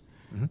nachos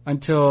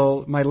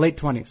until my late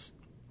 20s.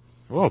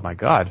 Oh my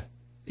God.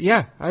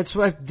 Yeah, that's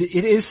why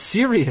it is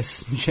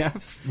serious,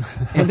 Jeff.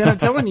 And then I'm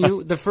telling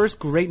you, the first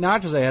great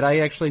nachos I had,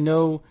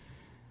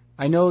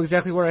 I know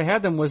exactly where I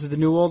had them was at the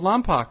New Old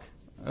Lompoc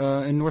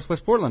in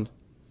Northwest Portland.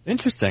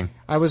 Interesting.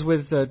 I was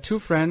with two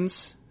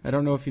friends. I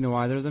don't know if you know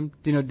either of them.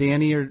 Do you know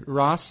Danny or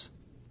Ross?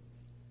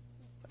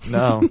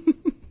 No.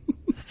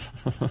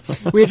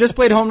 We had just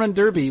played home run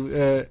derby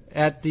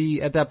at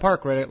that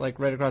park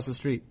right across the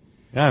street.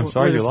 Yeah, I'm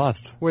sorry you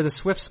lost. Where the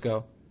Swifts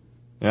go.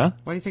 Yeah?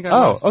 Why do you think I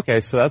lost? Oh,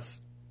 okay, so that's...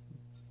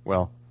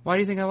 Well... Why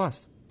do you think I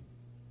lost?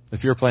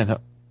 If you were playing...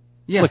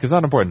 Yeah. Look, it's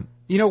not important.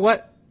 You know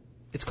what?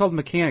 It's called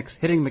mechanics.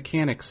 Hitting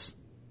mechanics.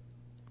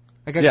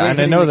 And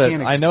I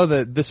know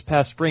that this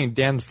past spring,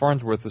 Dan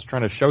Farnsworth was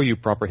trying to show you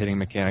proper hitting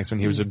mechanics when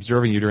he was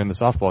observing you during the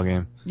softball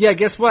game. Yeah,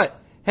 guess what?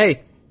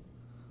 Hey,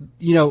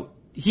 he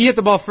hit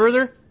the ball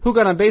further. Who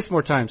got on base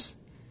more times?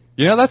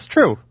 That's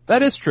true.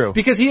 That is true.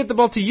 Because he hit the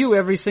ball to you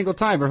every single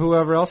time, or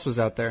whoever else was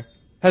out there.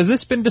 Has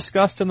this been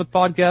discussed in the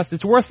podcast?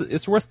 It's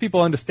worth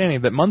people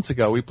understanding that months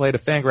ago we played a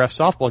Fangraphs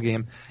softball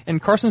game, and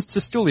Carson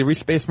Cistulli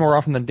reached base more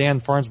often than Dan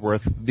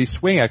Farnsworth, the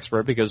swing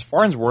expert, because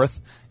Farnsworth,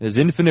 in his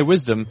infinite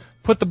wisdom,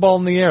 put the ball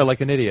in the air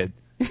like an idiot.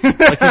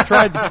 Like he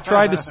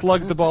tried to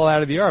slug the ball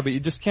out of the air, but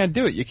you just can't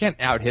do it. You can't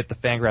out-hit the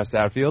Fangraphs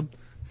outfield.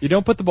 You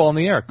don't put the ball in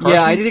the air.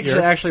 Yeah, I think it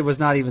actually was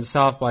not even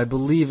softball. I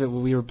believe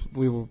we were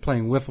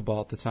playing wiffle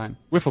ball at the time.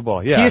 Wiffle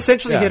ball, yeah. He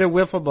essentially hit a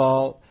wiffle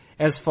ball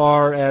as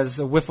far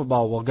as a wiffle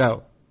ball will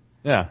go.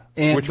 Yeah,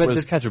 which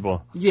was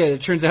catchable. Yeah,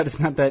 it turns out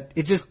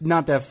it's just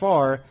not that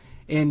far.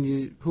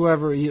 And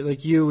whoever,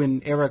 like you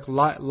and Eric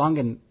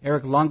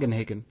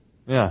Longenhagen.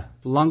 Yeah.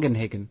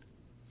 Longenhagen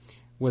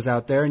was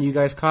out there, and you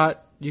guys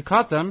caught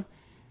them.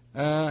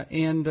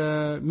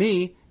 And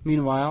me,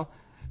 meanwhile,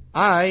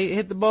 I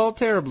hit the ball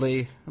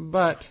terribly,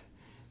 but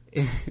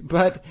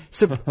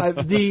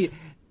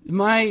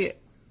my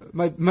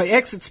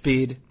exit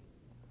speed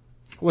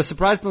was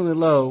surprisingly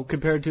low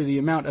compared to the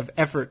amount of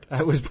effort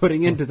I was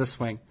putting into the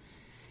swing.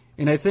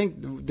 And I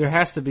think there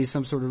has to be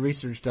some sort of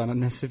research done on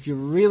this. If you're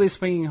really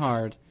swinging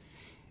hard,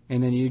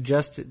 and then you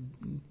just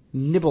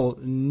nib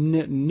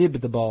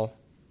the ball.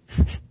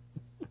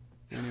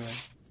 Anyway,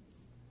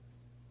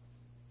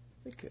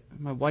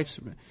 my wife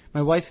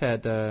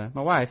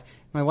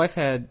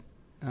had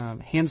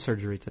hand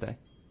surgery today.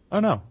 Oh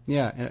no.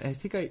 Yeah, and I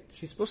think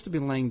she's supposed to be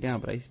laying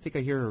down, but I think I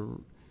hear her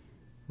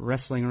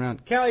wrestling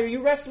around. Callie, are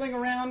you wrestling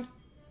around?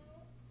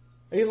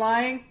 Are you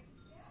lying?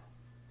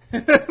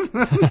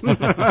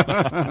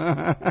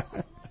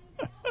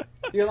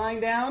 You're lying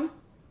down?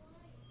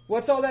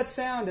 What's all that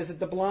sound? Is it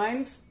the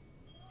blinds?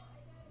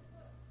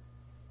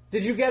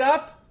 Did you get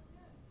up?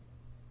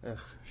 Ugh,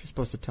 she's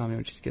supposed to tell me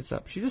when she gets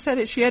up. She just had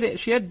it. She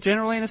had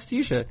general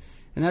anesthesia,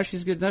 and now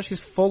she's good. Now she's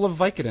full of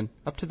Vicodin,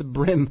 up to the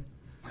brim.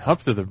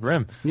 Up to the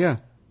brim. Yeah.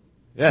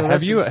 Yeah. So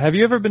have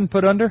you ever been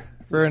put under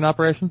for an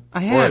operation?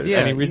 I have.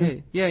 Yeah. Any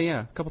reason?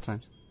 Yeah. A couple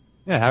times.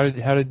 Yeah.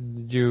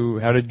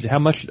 How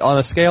much on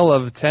a scale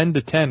of 10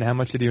 to 10? How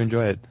much did you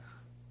enjoy it?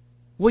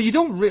 Well, you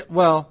don't.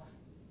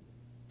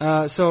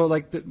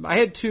 So I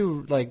had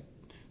two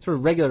sort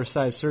of regular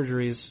sized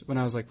surgeries when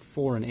I was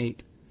 4 and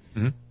 8.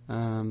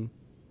 Mm-hmm.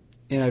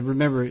 And I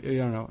remember,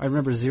 I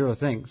remember zero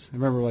things. I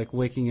remember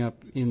waking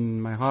up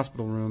in my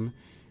hospital room,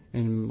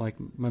 and my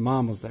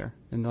mom was there,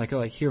 and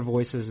I hear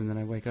voices, and then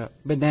I wake up.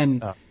 But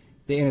then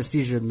the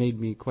anesthesia made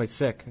me quite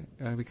sick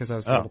because I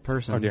was a little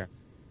person. Oh dear.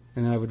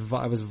 And I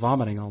was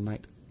vomiting all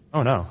night.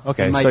 Oh no.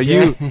 Okay. And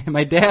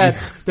my dad,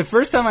 the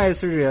first time I had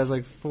surgery, I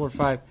was 4 or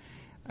 5.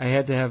 I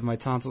had to have my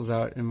tonsils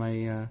out and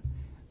my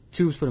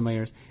tubes put in my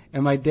ears.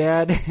 And my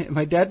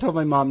dad told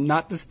my mom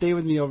not to stay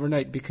with me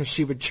overnight because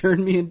she would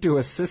turn me into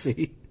a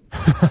sissy.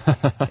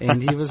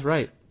 And he was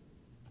right.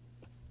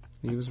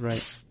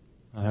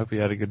 I hope you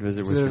had a good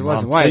visit with your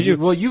mom. Why?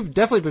 You've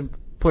definitely been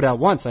put out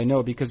once, I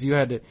know, because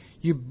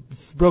you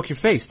broke your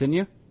face, didn't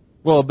you?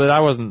 Well, but I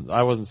wasn't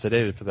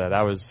sedated for that.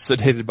 I was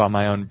sedated by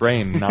my own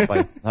brain, not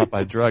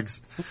by drugs.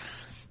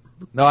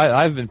 No,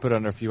 I've been put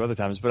under a few other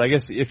times, but I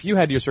guess if you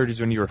had your surgeries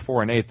when you were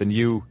 4 and 8, then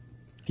you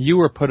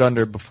were put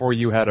under before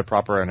you had a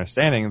proper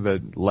understanding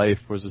that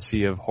life was a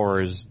sea of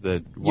horrors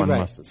that one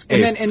must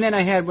escape. And then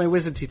I had my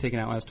wisdom teeth taken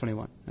out when I was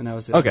 21, and that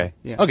was it. Okay.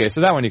 Yeah. Okay,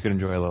 so that one you could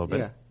enjoy a little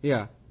bit.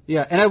 Yeah.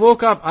 And I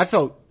woke up, I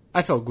felt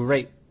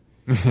great.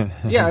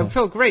 Yeah, I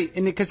felt great,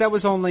 and because it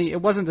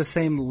wasn't the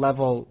same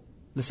level,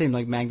 the same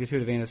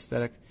magnitude of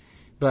anesthetic,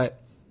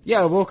 but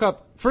yeah, I woke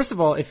up. First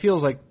of all, it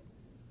feels like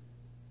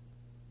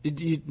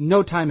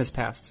no time has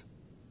passed.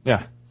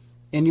 Yeah.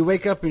 And you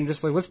wake up and you're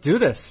just let's do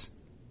this.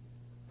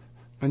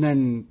 And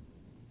then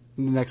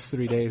in the next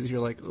 3 days,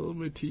 you're oh,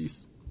 my teeth.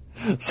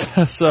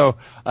 So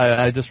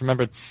I just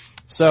remembered.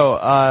 So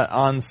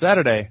on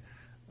Saturday,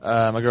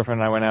 my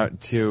girlfriend and I went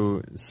out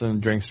to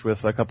some drinks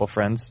with a couple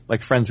friends,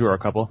 friends who are a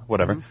couple,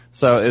 whatever. Mm-hmm.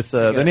 So it's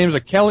their names are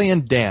Kelly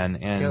and Dan,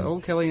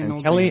 and Kelly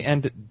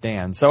and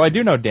Dan. So I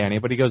do know Danny,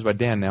 but he goes by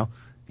Dan now.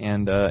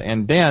 And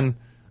Dan, Dan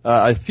is a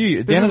grown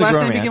man. Does his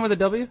last name begin with a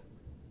W?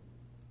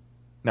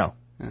 No.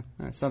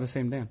 It's not the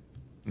same Dan.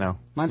 No.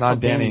 Mine's not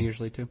called Danny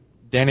usually too.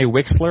 Danny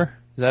Wixler?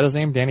 Is that his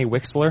name? Danny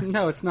Wixler?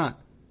 No, it's not.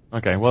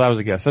 Okay, well that was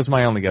a guess. That's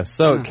my only guess.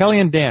 So Kelly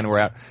and Dan were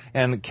out,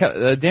 and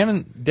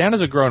Dan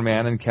is a grown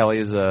man, and Kelly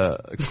is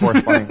a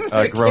corresponding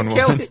grown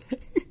woman.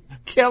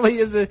 Kelly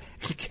is a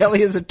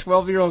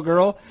 12-year-old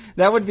girl.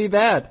 That would be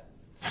bad.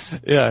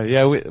 Yeah.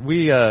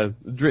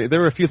 There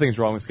were a few things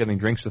wrong with getting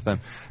drinks with him.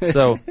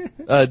 So,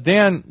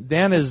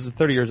 Dan is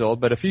 30 years old,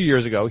 but a few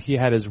years ago he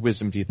had his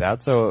wisdom teeth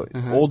out, so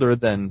older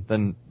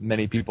than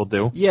many people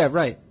do. Yeah,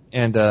 right.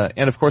 And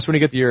of course, when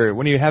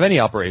you have any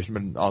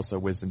operation, but also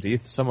wisdom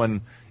teeth,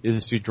 someone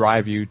is to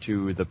drive you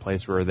to the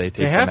place where they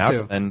take them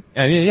out, and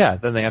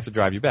then they have to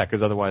drive you back,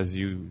 because otherwise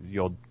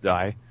you'll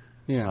die.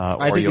 Yeah,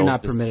 or I think you're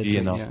not just permitted be to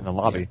in the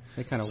lobby. Yeah,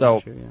 they kind of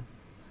watch you. Yeah.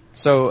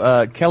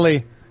 So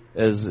Kelly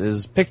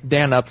is picked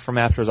Dan up from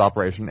after his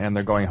operation, and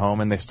they're going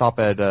home, and they stop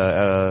at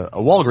a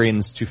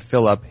Walgreens to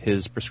fill up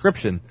his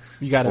prescription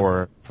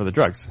for the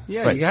drugs.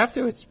 Yeah, right. You have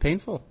to. It's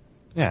painful.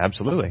 Yeah,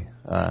 absolutely.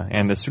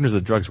 And as soon as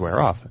the drugs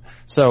wear off.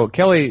 So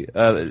Kelly,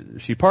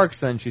 she parks,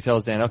 then she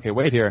tells Dan, okay,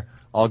 wait here.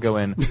 I'll go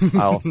in.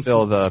 I'll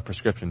fill the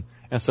prescription.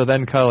 And so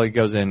then Kelly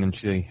goes in and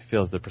she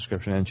fills the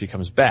prescription and she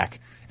comes back.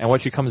 And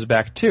what she comes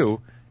back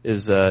to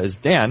is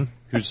Dan,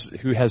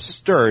 who has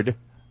stirred,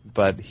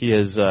 but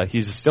he's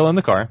still in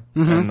the car,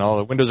 and all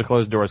the windows are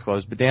closed, doors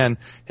closed. But Dan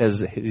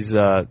he's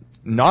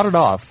nodded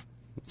off.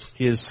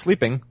 He is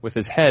sleeping with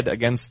his head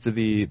against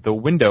the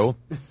window,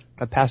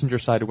 a passenger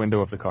side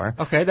window of the car.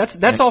 Okay,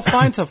 that's all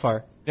fine so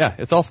far. Yeah,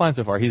 it's all fine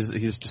so far. He's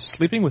just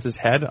sleeping with his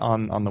head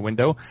on the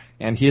window,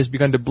 and he has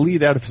begun to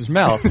bleed out of his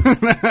mouth,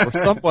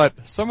 or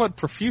somewhat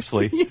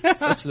profusely,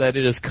 such that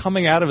it is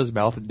coming out of his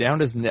mouth down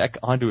his neck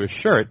onto his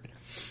shirt.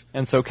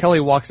 And so Kelly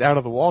walks out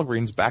of the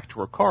Walgreens back to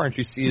her car, and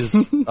she sees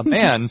a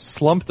man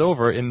slumped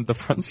over in the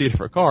front seat of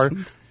her car,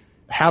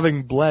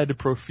 having bled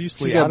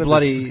profusely out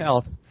of his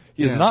mouth.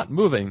 He is not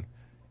moving,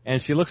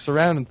 and she looks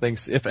around and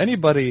thinks, if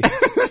anybody had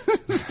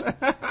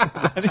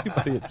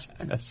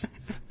seen this.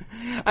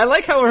 I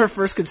like how her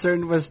first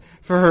concern was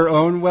for her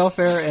own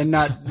welfare and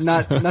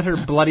not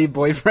her bloody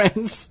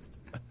boyfriend's.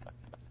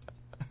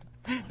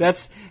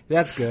 That's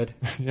good.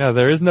 Yeah,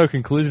 there is no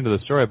conclusion to the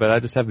story, but I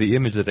just have the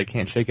image that I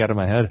can't shake out of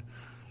my head.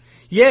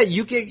 Yeah,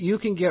 you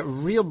can get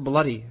real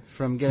bloody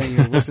from getting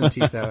your wisdom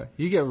teeth out.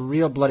 You get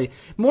real bloody,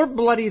 more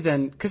bloody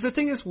than, because the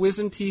thing is,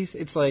 wisdom teeth,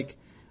 it's like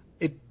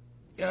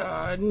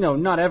no,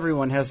 not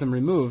everyone has them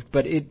removed,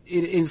 but it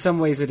in some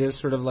ways it is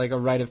sort of like a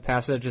rite of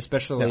passage,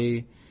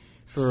 especially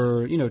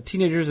for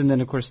teenagers, and then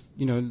of course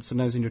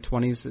sometimes in your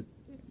 20s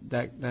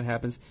that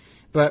happens,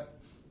 but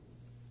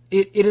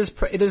it is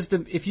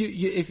the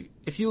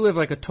if you live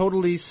like a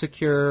totally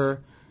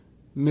secure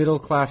middle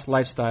class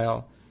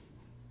lifestyle.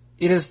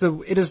 It is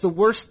the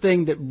worst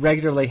thing that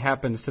regularly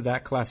happens to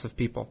that class of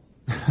people.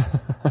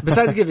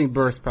 Besides giving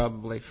birth,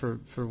 probably, for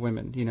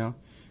women,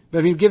 But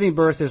I mean, giving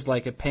birth is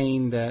like a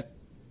pain that,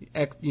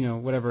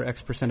 whatever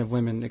X% of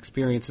women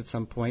experience at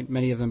some point,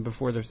 many of them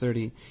before they're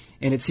 30,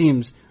 and it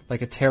seems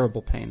like a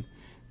terrible pain.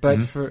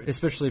 But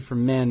especially for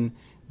men,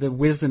 the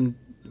wisdom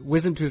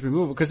tooth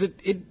removal, because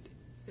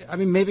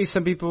maybe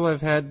some people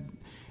have had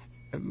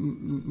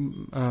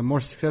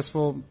more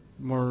successful,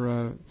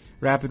 more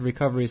rapid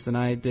recoveries than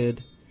I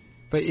did.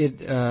 But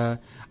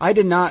I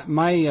did not.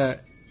 My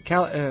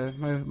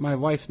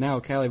wife now,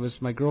 Callie,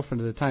 was my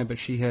girlfriend at the time, but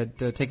she had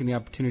taken the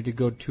opportunity to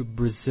go to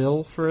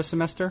Brazil for a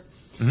semester.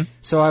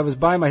 So I was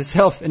by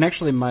myself, and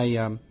actually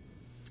my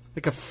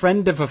like a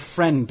friend of a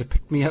friend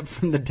picked me up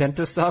from the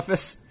dentist's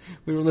office.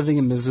 We were living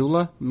in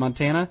Missoula,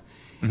 Montana,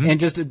 and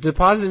just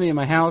deposited me in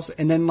my house,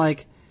 and then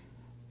like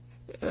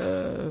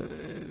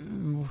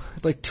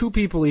two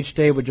people each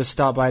day would just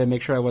stop by to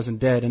make sure I wasn't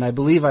dead, and I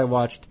believe I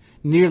watched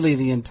nearly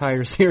the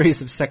entire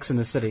series of Sex and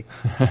the City.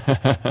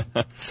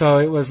 So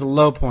it was a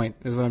low point,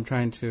 is what I'm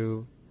trying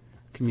to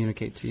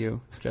communicate to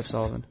you, Jeff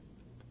Sullivan.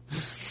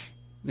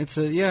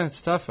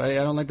 It's tough. I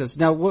don't like this.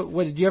 Now,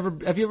 have you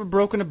ever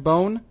broken a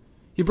bone?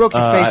 You broke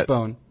your face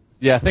bone.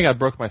 Yeah, I think I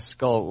broke my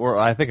skull, or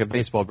I think a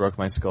baseball broke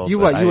my skull. You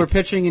were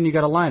pitching and you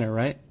got a liner,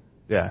 right?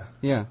 Yeah.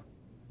 Yeah.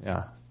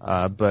 Yeah.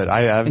 But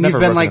I've and never.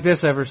 You've been like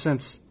this ever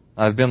since.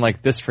 I've been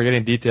like this,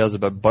 forgetting details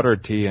about butter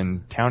tea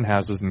and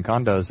townhouses and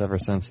condos ever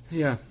since.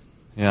 Yeah.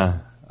 Yeah.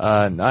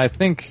 I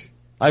think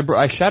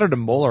I shattered a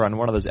molar on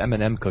one of those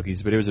M&M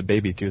cookies, but it was a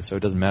baby tooth, so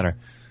it doesn't matter.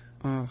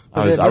 It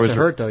must have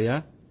hurt though,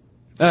 yeah?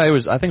 I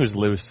think it was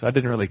loose. I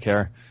didn't really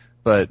care,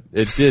 but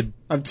it did.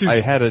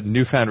 I had a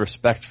newfound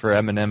respect for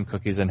M&M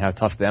cookies and how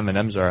tough the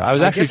M&Ms are. I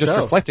was actually just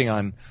reflecting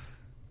on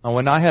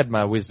when I had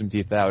my wisdom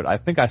teeth out. I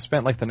think I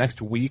spent like the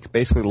next week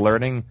basically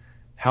learning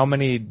how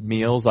many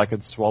meals I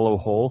could swallow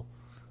whole.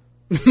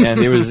 And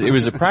it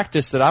was a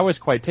practice that I was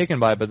quite taken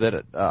by, but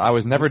that I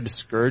was never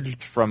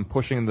discouraged from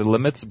pushing the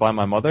limits by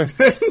my mother,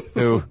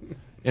 who,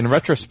 in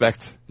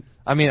retrospect,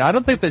 I mean, I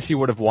don't think that she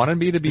would have wanted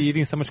me to be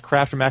eating so much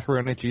Kraft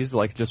macaroni and cheese,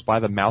 like just by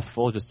the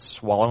mouthful, just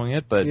swallowing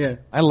it. But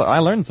I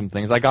learned some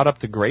things. I got up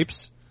to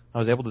grapes. I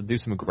was able to do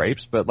some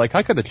grapes, but like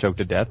I could have choked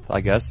to death,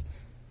 I guess.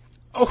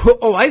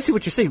 Oh, I see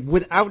what you're saying.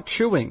 Without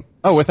chewing.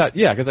 Oh,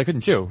 because I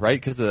couldn't chew,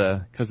 right? Because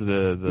of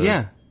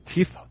the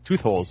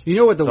tooth holes. You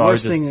know what the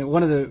worst thing?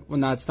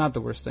 No, it's not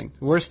the worst thing.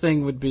 The worst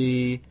thing would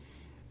be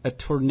a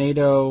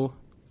tornado.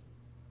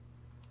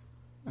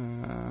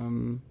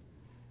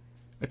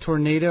 A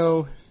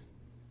tornado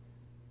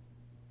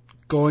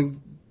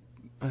going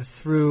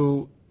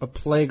through a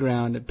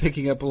playground and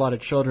picking up a lot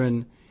of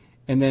children,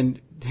 and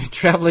then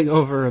traveling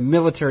over a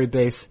military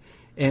base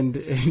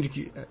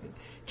and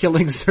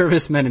killing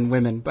servicemen and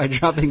women by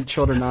dropping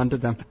children onto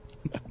them.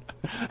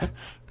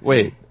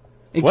 Wait.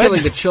 And what?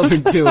 killing the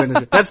children too.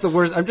 And that's the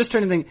worst. I'm just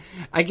trying to think.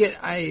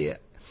 I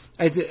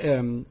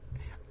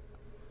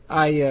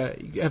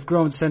have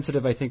grown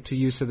sensitive, I think, to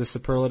use of the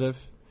superlative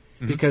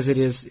because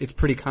it's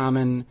pretty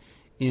common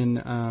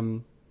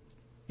in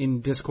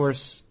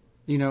discourse,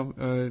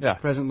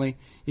 presently.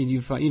 And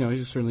you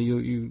certainly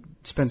you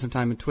spend some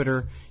time on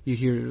Twitter, you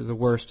hear the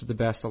worst, the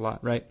best a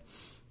lot, right?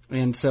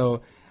 And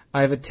so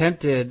I'm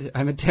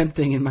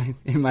attempting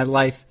in my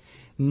life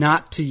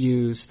not to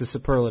use the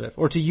superlative,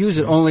 or to use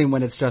it only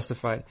when it's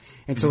justified.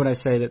 And so when I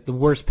say that the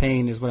worst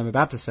pain is what I'm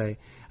about to say,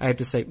 I have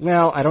to say,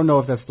 well, I don't know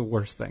if that's the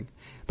worst thing.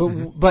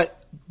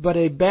 But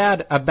a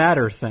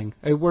badder thing,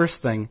 a worse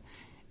thing,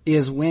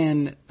 is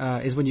when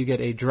you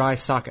get a dry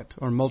socket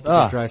or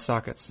multiple dry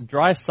sockets.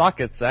 Dry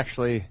sockets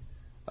actually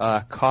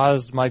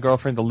caused my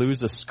girlfriend to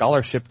lose a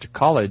scholarship to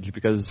college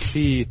because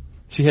she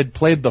had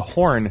played the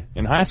horn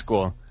in high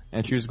school,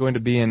 and she was going to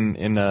be in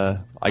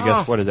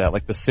what is that,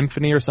 like the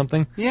symphony or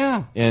something?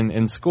 Yeah.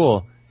 In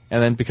school.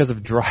 And then because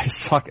of dry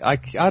socket,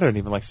 I don't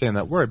even like saying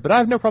that word, but I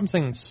have no problem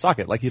saying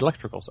socket, like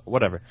electrical,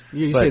 whatever.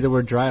 You say the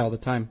word dry all the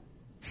time.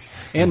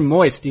 And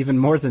moist, even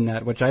more than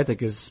that, which I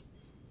think is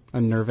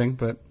unnerving,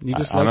 but you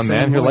just I'm like a man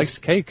saying who moist. likes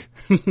cake.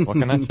 What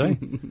can I say?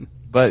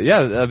 But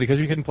yeah, because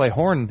you couldn't play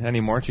horn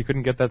anymore, she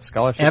couldn't get that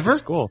scholarship to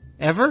school.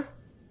 Ever?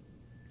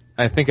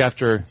 I think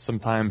after some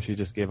time she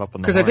just gave up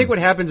on the horn. Because I think what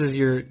happens is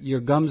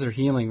your gums are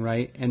healing,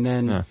 right? And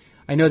then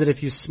I know that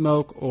if you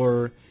smoke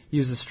or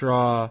use a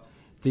straw,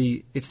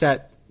 it's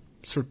that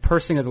sort of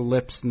pursing of the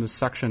lips and the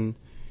suction.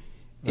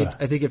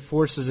 I think it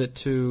forces it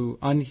to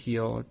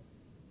unheal.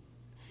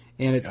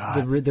 And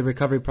the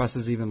recovery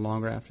process is even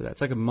longer after that.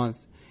 It's like a month.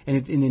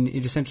 And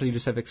it essentially you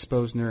just have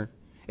exposed nerve.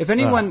 If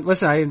anyone,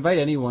 listen, I invite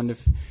anyone,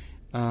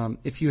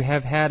 if you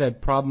have had a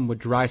problem with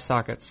dry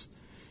sockets,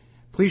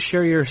 please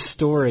share your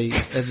story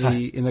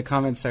in the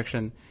comment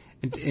section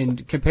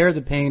and compare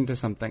the pain to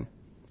something.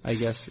 I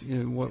guess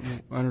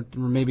or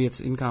maybe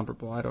it's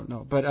incomparable. I don't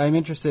know, but I'm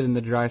interested in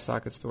the dry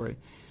socket story.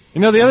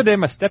 The other day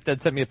my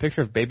stepdad sent me a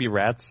picture of baby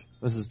rats.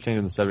 This is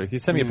changing the subject. He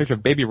sent me a picture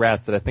of baby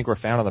rats that I think were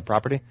found on the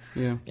property.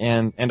 Yeah.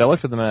 And I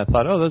looked at them and I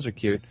thought, oh, those are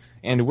cute.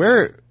 And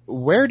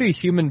where do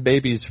human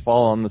babies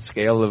fall on the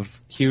scale of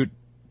cute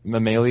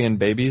mammalian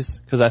babies?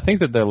 Because I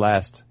think that they're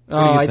last.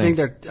 I think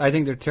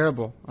they're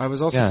terrible. I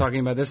was also talking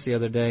about this the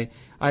other day.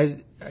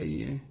 I'm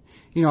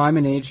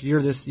an age.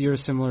 You're a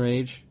similar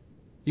age.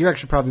 You're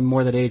actually probably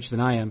more that age than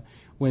I am.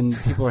 When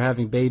people are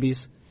having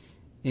babies,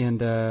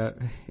 and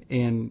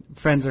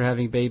friends are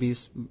having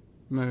babies,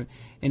 and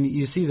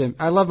you see them.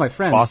 I love my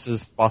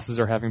friends. Bosses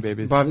are having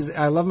babies.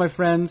 I love my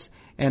friends,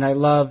 and I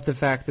love the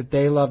fact that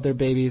they love their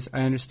babies.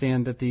 I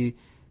understand that the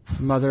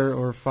mother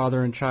or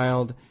father and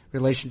child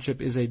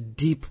relationship is a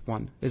deep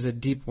one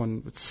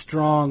with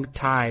strong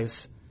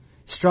ties,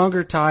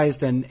 stronger ties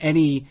than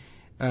any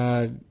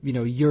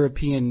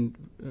European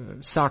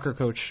soccer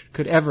coach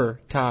could ever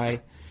tie.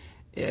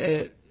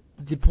 The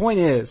point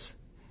is,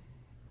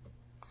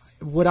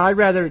 would I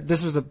rather?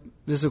 This is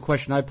a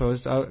question I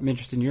posed. I'm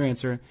interested in your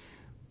answer.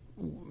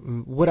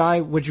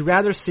 Would you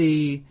rather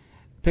see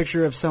a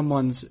picture of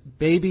someone's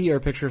baby or a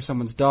picture of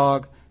someone's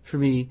dog? For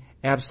me,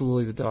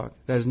 absolutely the dog.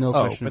 There's no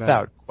question about it.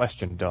 Without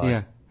question,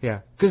 dog.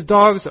 Yeah. Because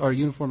dogs are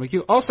uniformly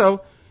cute.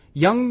 Also,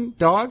 young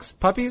dogs,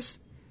 puppies,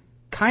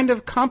 kind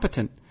of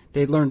competent.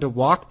 They learn to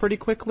walk pretty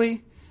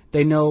quickly.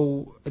 They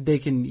know they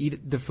can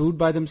eat the food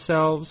by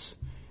themselves.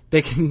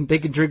 They can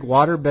drink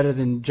water better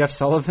than Jeff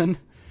Sullivan,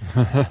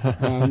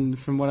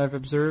 from what I've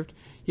observed.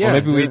 Yeah,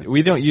 well, maybe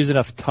we don't use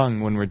enough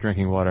tongue when we're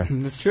drinking water.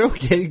 That's true.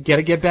 Got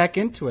to get back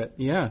into it.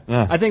 Yeah.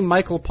 I think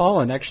Michael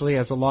Pollan actually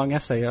has a long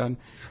essay on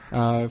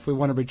if we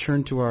want to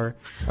return to our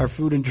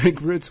food and drink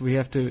roots, we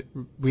have to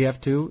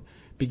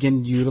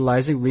begin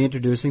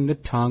reintroducing the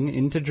tongue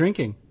into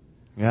drinking.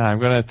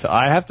 Yeah,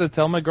 I have to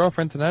tell my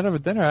girlfriend tonight over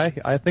dinner.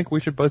 I think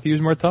we should both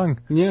use more tongue.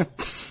 Yeah.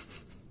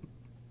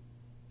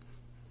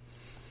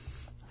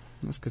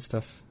 That's good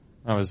stuff.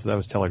 That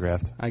was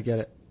telegraphed. I get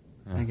it.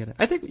 Yeah. I get it.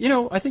 I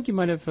think you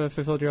might have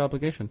fulfilled your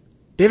obligation.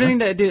 Do you have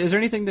anything is there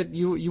anything that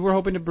you were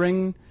hoping to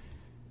bring?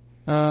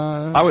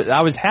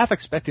 I was half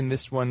expecting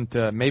this one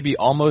to maybe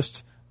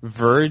almost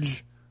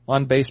verge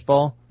on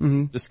baseball,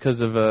 just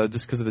because of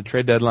the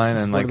trade deadline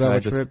and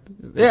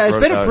it's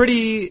been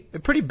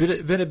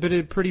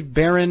a pretty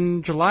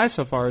barren July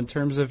so far in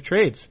terms of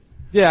trades.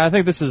 Yeah, I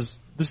think this is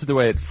the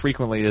way it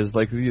frequently is.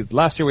 Like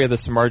last year we had the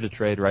Samardzija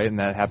trade, right, and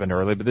that happened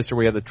early. But this year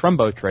we had the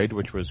Trumbo trade,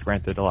 which was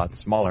granted a lot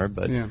smaller,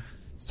 but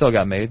still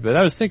got made. But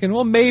I was thinking,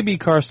 well, maybe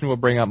Carson will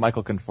bring up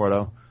Michael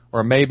Conforto,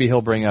 or maybe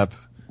he'll bring up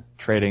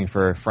trading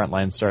for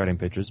frontline starting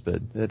pitchers.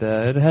 But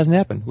it hasn't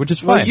happened, which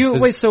is fine. Well,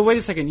 wait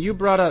a second. You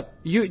brought up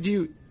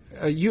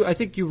I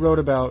think you wrote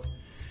about.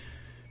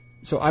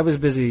 So I was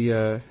busy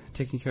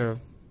taking care of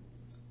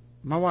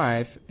my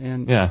wife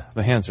and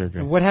the hand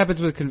surgery. What happens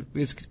with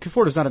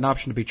Conforto's not an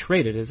option to be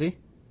traded, is he?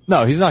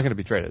 No, he's not going to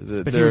be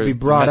traded. But he would be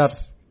brought up.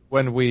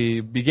 when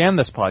we began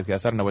this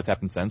podcast, I don't know what's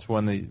happened since,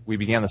 we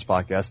began this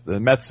podcast, the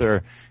Mets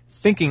are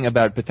thinking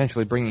about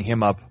potentially bringing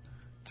him up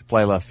to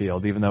play left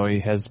field, even though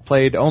he has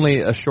played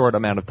only a short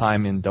amount of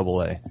time in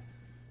Double-A.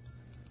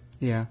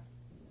 Yeah.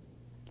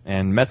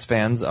 And Mets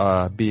fans,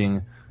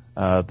 being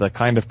the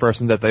kind of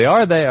person that they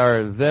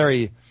are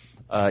very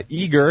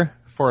eager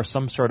for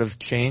some sort of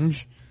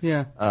change.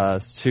 Yeah.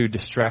 To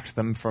distract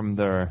them from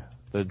the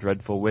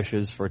dreadful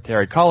wishes for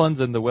Terry Collins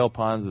and the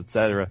Wilpons,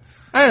 etc.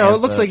 I don't know.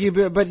 It looks like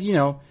but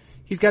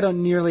he's got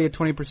nearly a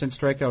 20%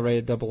 strikeout rate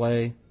at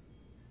Double-A.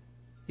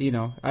 It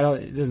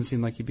doesn't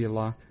seem like he'd be a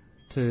lock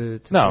to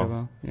play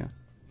well. Yeah.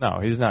 No,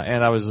 he's not.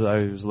 And I was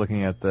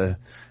looking at the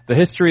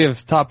history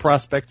of top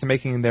prospects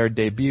making their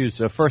debuts,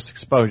 so first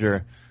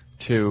exposure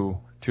to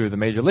the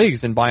major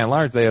leagues, and by and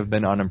large they have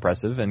been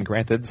unimpressive. And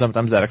granted,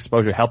 sometimes that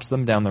exposure helps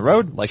them down the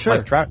road. Like sure.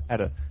 Mike Trout had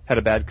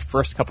a bad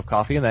first cup of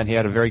coffee, and then he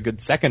had a very good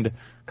second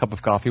cup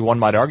of coffee. One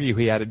might argue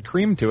he added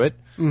cream to it,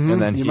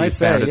 and then he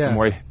found it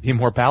to be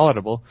more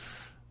palatable.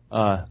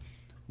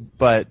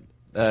 But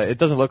it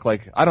doesn't look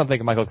like. I don't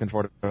think Michael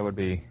Conforto would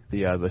be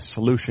the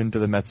solution to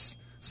the Mets'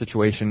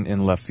 situation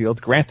in left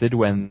field. Granted,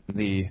 when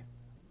the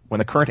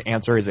current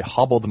answer is a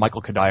hobbled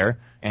Michael Kadire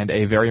and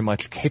a very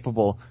much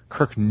capable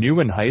Kirk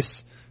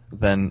Neuenhuis,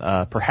 then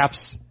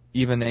perhaps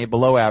even a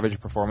below-average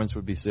performance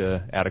would be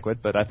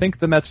adequate. But I think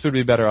the Mets would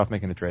be better off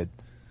making a trade.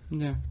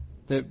 Yeah,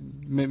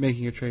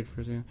 making a trade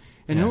for you.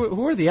 And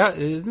who are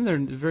isn't there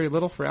very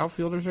little for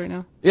outfielders right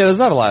now? Yeah, there's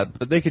not a lot,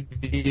 but they could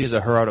use a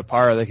Gerardo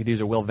Parra, they could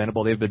use a Will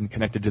Venable. They've been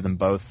connected to them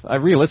both.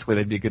 Realistically,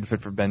 they'd be a good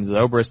fit for Ben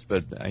Zobrist,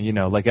 but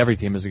like every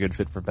team is a good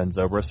fit for Ben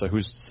Zobrist. So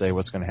who's to say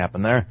what's going to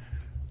happen there?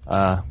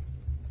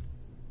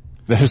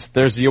 There's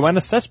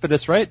Yoenis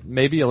Cespedes, right?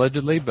 Maybe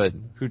allegedly, but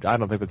I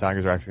don't think the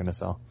Tigers are actually going to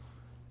sell.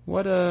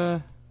 Wait,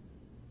 are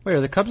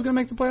the Cubs going to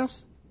make the playoffs?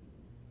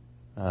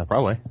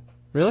 Probably.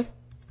 Really?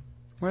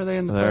 Where are they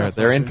in the playoffs?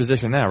 They're in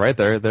position now, right?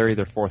 They're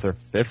either fourth or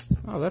fifth.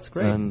 Oh, that's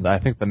great. And I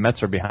think the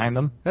Mets are behind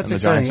them. That's and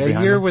exciting. The Giants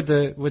are A year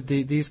them. with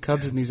these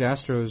Cubs and these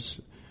Astros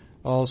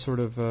all sort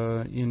of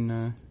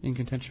in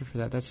contention for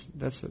that.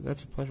 That's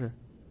a pleasure.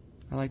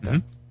 I like that.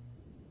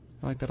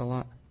 Mm-hmm. I like that a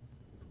lot.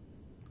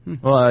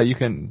 Well, you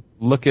can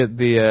look at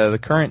the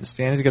current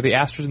standings. You got the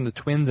Astros and the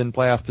Twins in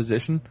playoff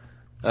position,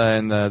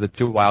 and the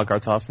two wild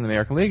card spots in the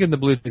American League, and the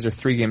Blue Jays are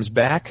 3 games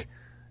back.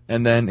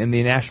 And then in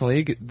the National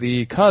League,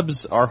 the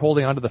Cubs are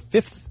holding on to the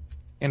 5th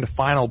and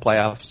final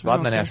playoff spot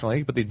in the National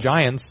League, but the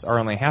Giants are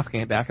only half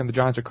game back, and the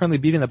Giants are currently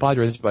beating the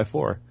Padres by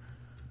 4.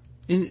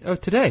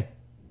 Today?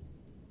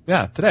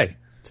 Yeah, today.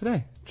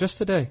 Today. Just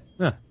today.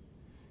 Yeah.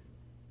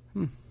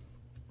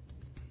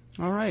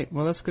 All right.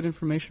 Well, that's good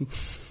information.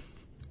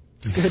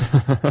 Good.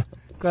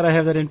 Glad I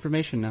have that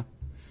information now.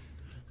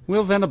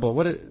 Will Venable,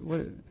 what?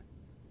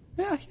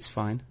 Yeah, he's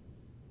fine.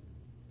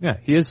 Yeah,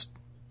 he is.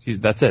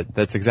 That's it.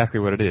 That's exactly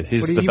what it is.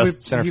 He's the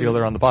best center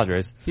fielder on the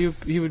Padres. He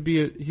would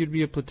be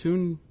a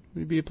platoon.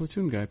 He'd be a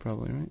platoon guy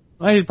probably, right?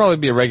 Well, he'd probably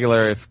be a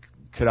regular if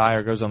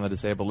Kadire goes on the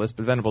disabled list,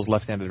 but Venable's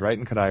left-handed, right,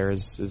 and Kadire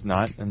is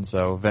not, and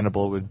so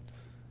Venable would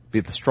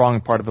be the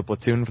strong part of the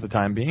platoon for the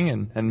time being,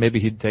 and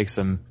maybe he'd take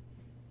some.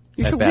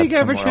 He's a league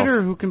average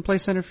hitter who can play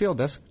center field.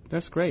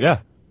 That's great.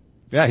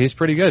 Yeah, he's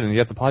pretty good, and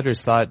yet the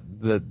Padres thought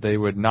that they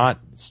would not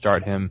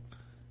start him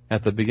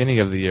at the beginning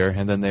of the year,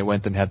 and then they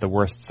went and had the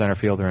worst center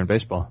fielder in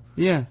baseball.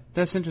 Yeah,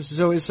 that's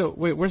interesting. So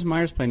wait, where's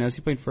Myers playing now? Is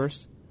he playing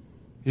first?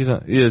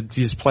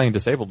 He's playing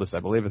disabled list,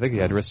 I believe. I think he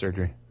had wrist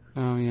surgery.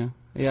 Oh, yeah.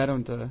 Yeah, I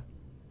don't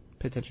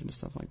pay attention to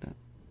stuff like that.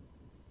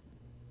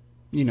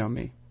 You know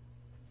me.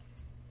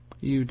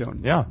 You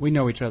don't. Yeah. We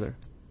know each other.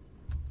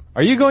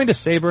 Are you going to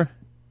Sabre,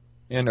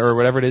 or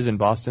whatever it is in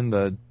Boston,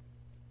 the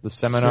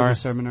seminar?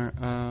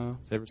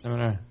 Sabre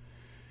seminar.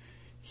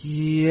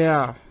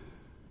 Yeah.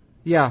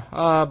 Yeah,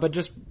 but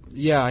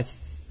I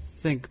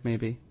think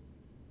maybe.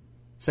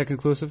 Is that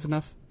conclusive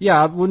enough?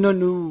 Yeah, well,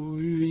 no,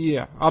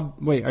 yeah.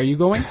 Wait, are you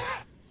going?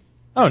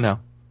 Oh, no.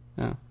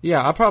 Oh.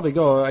 Yeah, I'll probably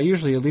go. I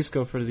usually at least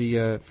go for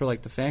the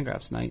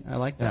Fangraphs night. I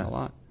like that a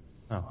lot.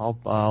 Oh,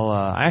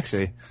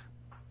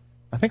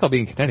 I think I'll be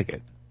in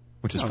Connecticut,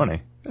 which is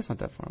funny. That's not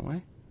that far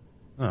away.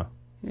 Oh.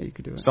 Yeah, you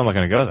could do it. Still not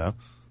going to go, though.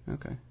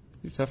 Okay.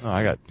 You're tough. Oh,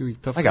 I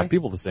got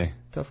people to see.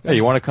 Tough guy. Hey,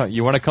 you want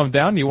to come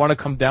down? You want to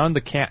come down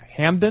to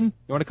Hamden?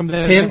 You want to come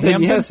down to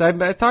Hamden? Yes,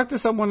 I talked to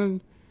someone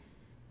in.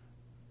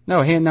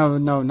 No,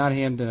 not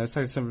Hamden. I was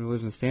talking to someone who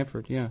lives in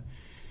Stamford. Yeah.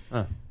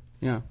 Oh.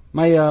 Yeah.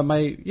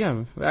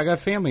 I got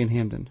family in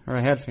Hamden, or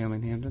I had family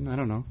in Hamden. I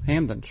don't know.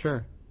 Hamden,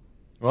 sure.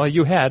 Well,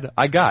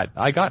 I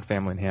got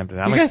family in Hamden.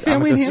 You got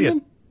family in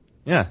Hamden?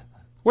 Yeah.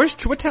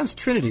 What town's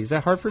Trinity? Is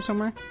that Hartford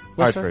somewhere?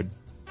 Hartford.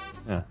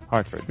 Yeah,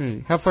 Hartford.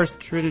 Trinity. How far is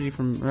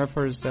how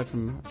far is that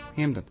from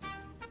Hamden?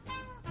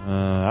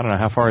 I don't know.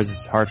 How far is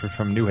Hartford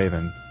from New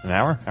Haven? An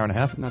hour? Hour and a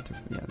half? Not too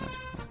far.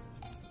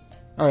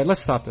 All right,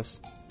 let's stop this.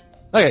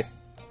 Okay.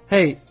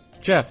 Hey,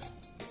 Jeff.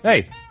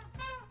 Hey.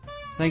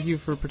 Thank you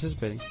for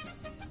participating.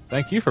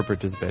 Thank you for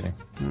participating.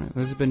 All right,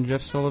 this has been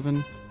Jeff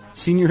Sullivan,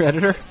 senior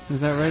editor.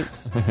 Is that right?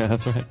 Yeah,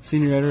 that's right.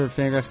 Senior editor at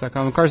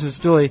Fangraphs.com. And Carson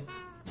Stuley.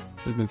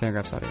 This has been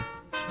Fangraphs Audio.